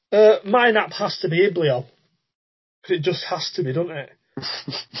 My nap has to be Iblio, because it just has to be, doesn't it?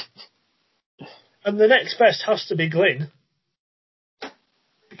 And the next best has to be Glyn,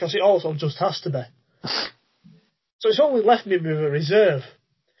 because it also just has to be. So it's only left me with a reserve,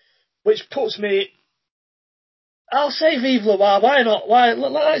 which puts me. I'll say Vive Le Noir. Why not?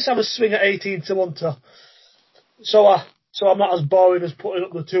 Let's have a swing at 18-1. So I'm not as boring as putting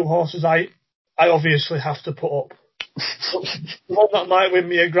up the two horses I obviously have to put up. The one that might win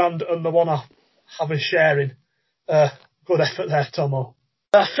me £1,000 and the one I have a share in. Good effort there, Tomo.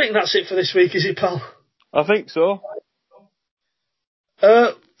 I think that's it for this week, is it, pal? I think so.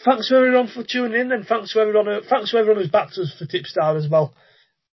 Thanks to everyone for tuning in, and thanks to everyone who's backed us for Tipstar as well.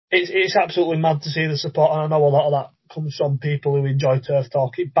 It's absolutely mad to see the support, and I know a lot of that comes from people who enjoy Turf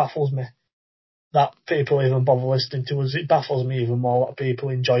Talk. It baffles me that people even bother listening to us. It baffles me even more that people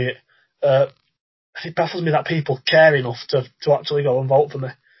enjoy it. It baffles me that people care enough to actually go and vote for me.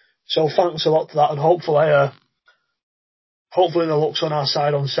 So thanks a lot to that, and hopefully the luck's on our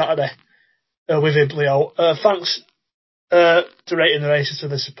side on Saturday with Iblio. Thanks to Rating the Races for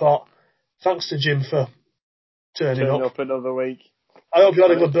the support. Thanks to Jim for turning up another week. I hope you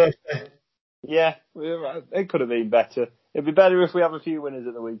had a good birthday. Yeah, it could have been better. It'd be better if we have a few winners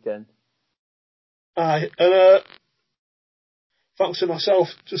at the weekend. Aye, and thanks to myself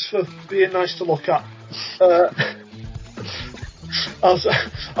just for being nice to look at.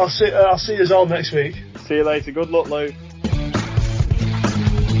 I'll see you all next week. See you later. Good luck, Luke.